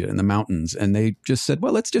Andalusia in the mountains, and they just said,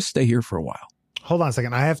 "Well, let's just stay here for a while." Hold on a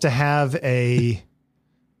second. I have to have a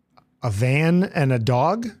van and a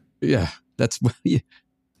dog? Yeah,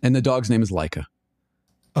 and the dog's name is Laika.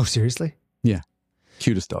 Oh, seriously? Yeah,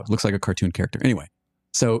 cutest dog. Looks like a cartoon character. Anyway,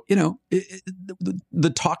 so you know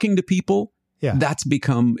the talking to people. Yeah, that's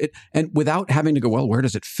become it, and without having to go, well, where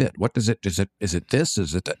does it fit? What does it? Is it this?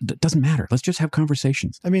 Is it that? It doesn't matter. Let's just have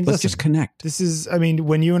conversations. I mean, let's just connect.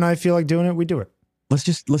 When you and I feel like doing it, we do it. Let's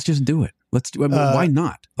just do it. Why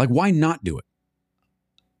not? Like, why not do it?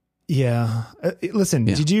 Yeah. Listen,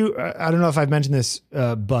 Did you? I don't know if I've mentioned this,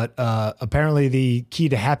 but apparently the key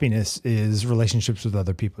to happiness is relationships with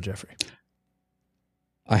other people, Jeffrey.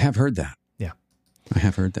 I have heard that. Yeah, I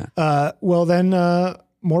have heard that. Well, then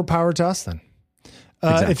more power to us then.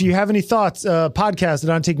 Exactly. If you have any thoughts, podcast at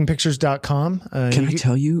ontakingpictures.com. Can I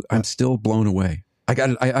tell you, I'm still blown away. I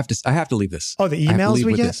have to leave this. Oh, the emails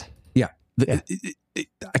we get? This. Yeah.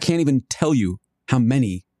 I can't even tell you how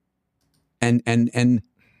many and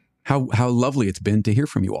how lovely it's been to hear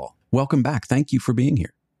from you all. Welcome back. Thank you for being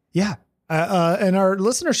here. Yeah. And our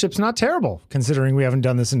listenership's not terrible considering we haven't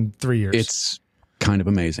done this in 3 years. It's kind of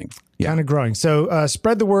amazing. Yeah. Kind of growing. So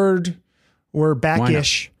spread the word. We're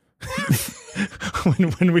back-ish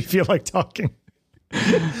when we feel like talking.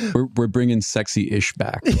 We're bringing sexy-ish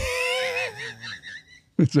back.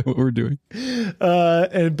 Is that what we're doing?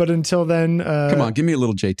 But until then... come on, give me a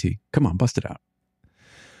little JT. Come on, bust it out.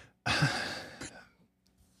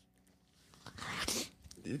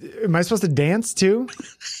 Am I supposed to dance too?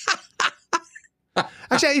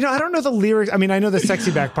 Actually, I don't know the lyrics. I mean, I know the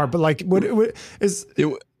sexy back part, but like, there's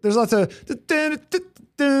lots of...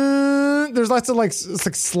 There's lots of like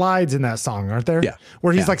slides in that song, aren't there? Yeah.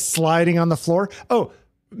 Where he's like sliding on the floor. Oh,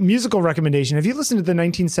 musical recommendation. Have you listened to the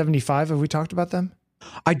 1975? Have we talked about them?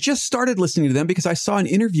 I just started listening to them because I saw an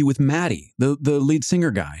interview with Maddie, the lead singer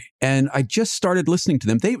guy, and I just started listening to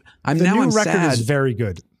them. I'm record sad. Is very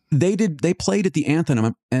good. They played at the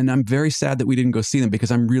Anthem, and I'm very sad that we didn't go see them because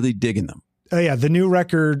I'm really digging them. Oh yeah, the new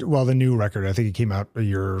record. I think it came out a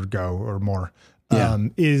year ago or more. Yeah.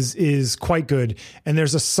 Is quite good. And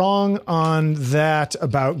there's a song on that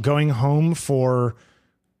about going home for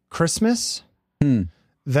Christmas.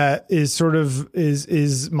 That is sort of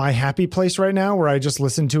is my happy place right now, where I just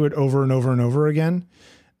listen to it over and over and over again.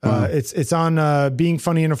 It's on Being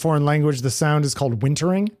Funny in a Foreign Language. The sound is called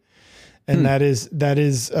Wintering, and that is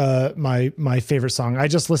my favorite song. I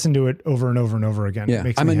just listen to it over and over and over again.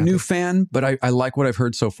 Yeah, I'm a new fan, but I like what I've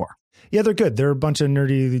heard so far. Yeah, they're good. They're a bunch of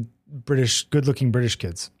nerdy good-looking British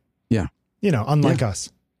kids. Yeah, unlike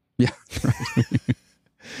us. Yeah.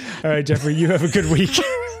 All right, Jeffrey, you have a good week.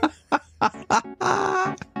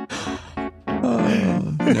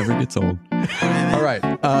 Never gets old. All right.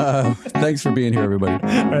 Thanks for being here, everybody.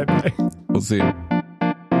 All right, bye. We'll see you.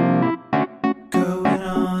 Going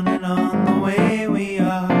on and on the way we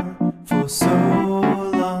are for so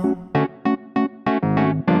long.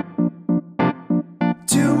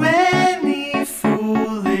 To any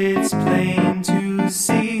fool, it's plain to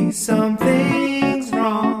see something's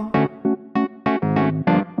wrong.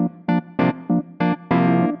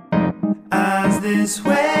 As this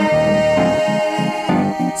way,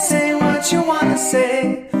 say what you wanna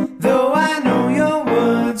say, though I know your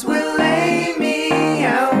words will lay me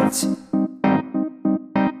out,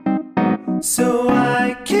 so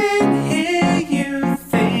I can hear you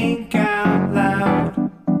think out loud.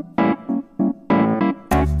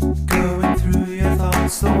 Going through your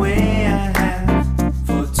thoughts the way I have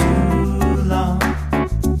for too long.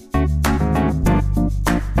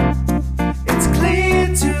 It's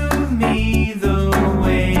clear to me the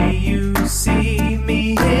way you see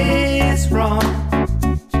me is wrong.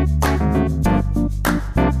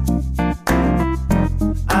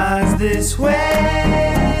 Eyes this way,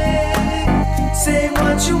 say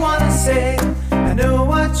what you wanna say. I know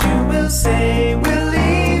what you will say will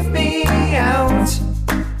leave me out.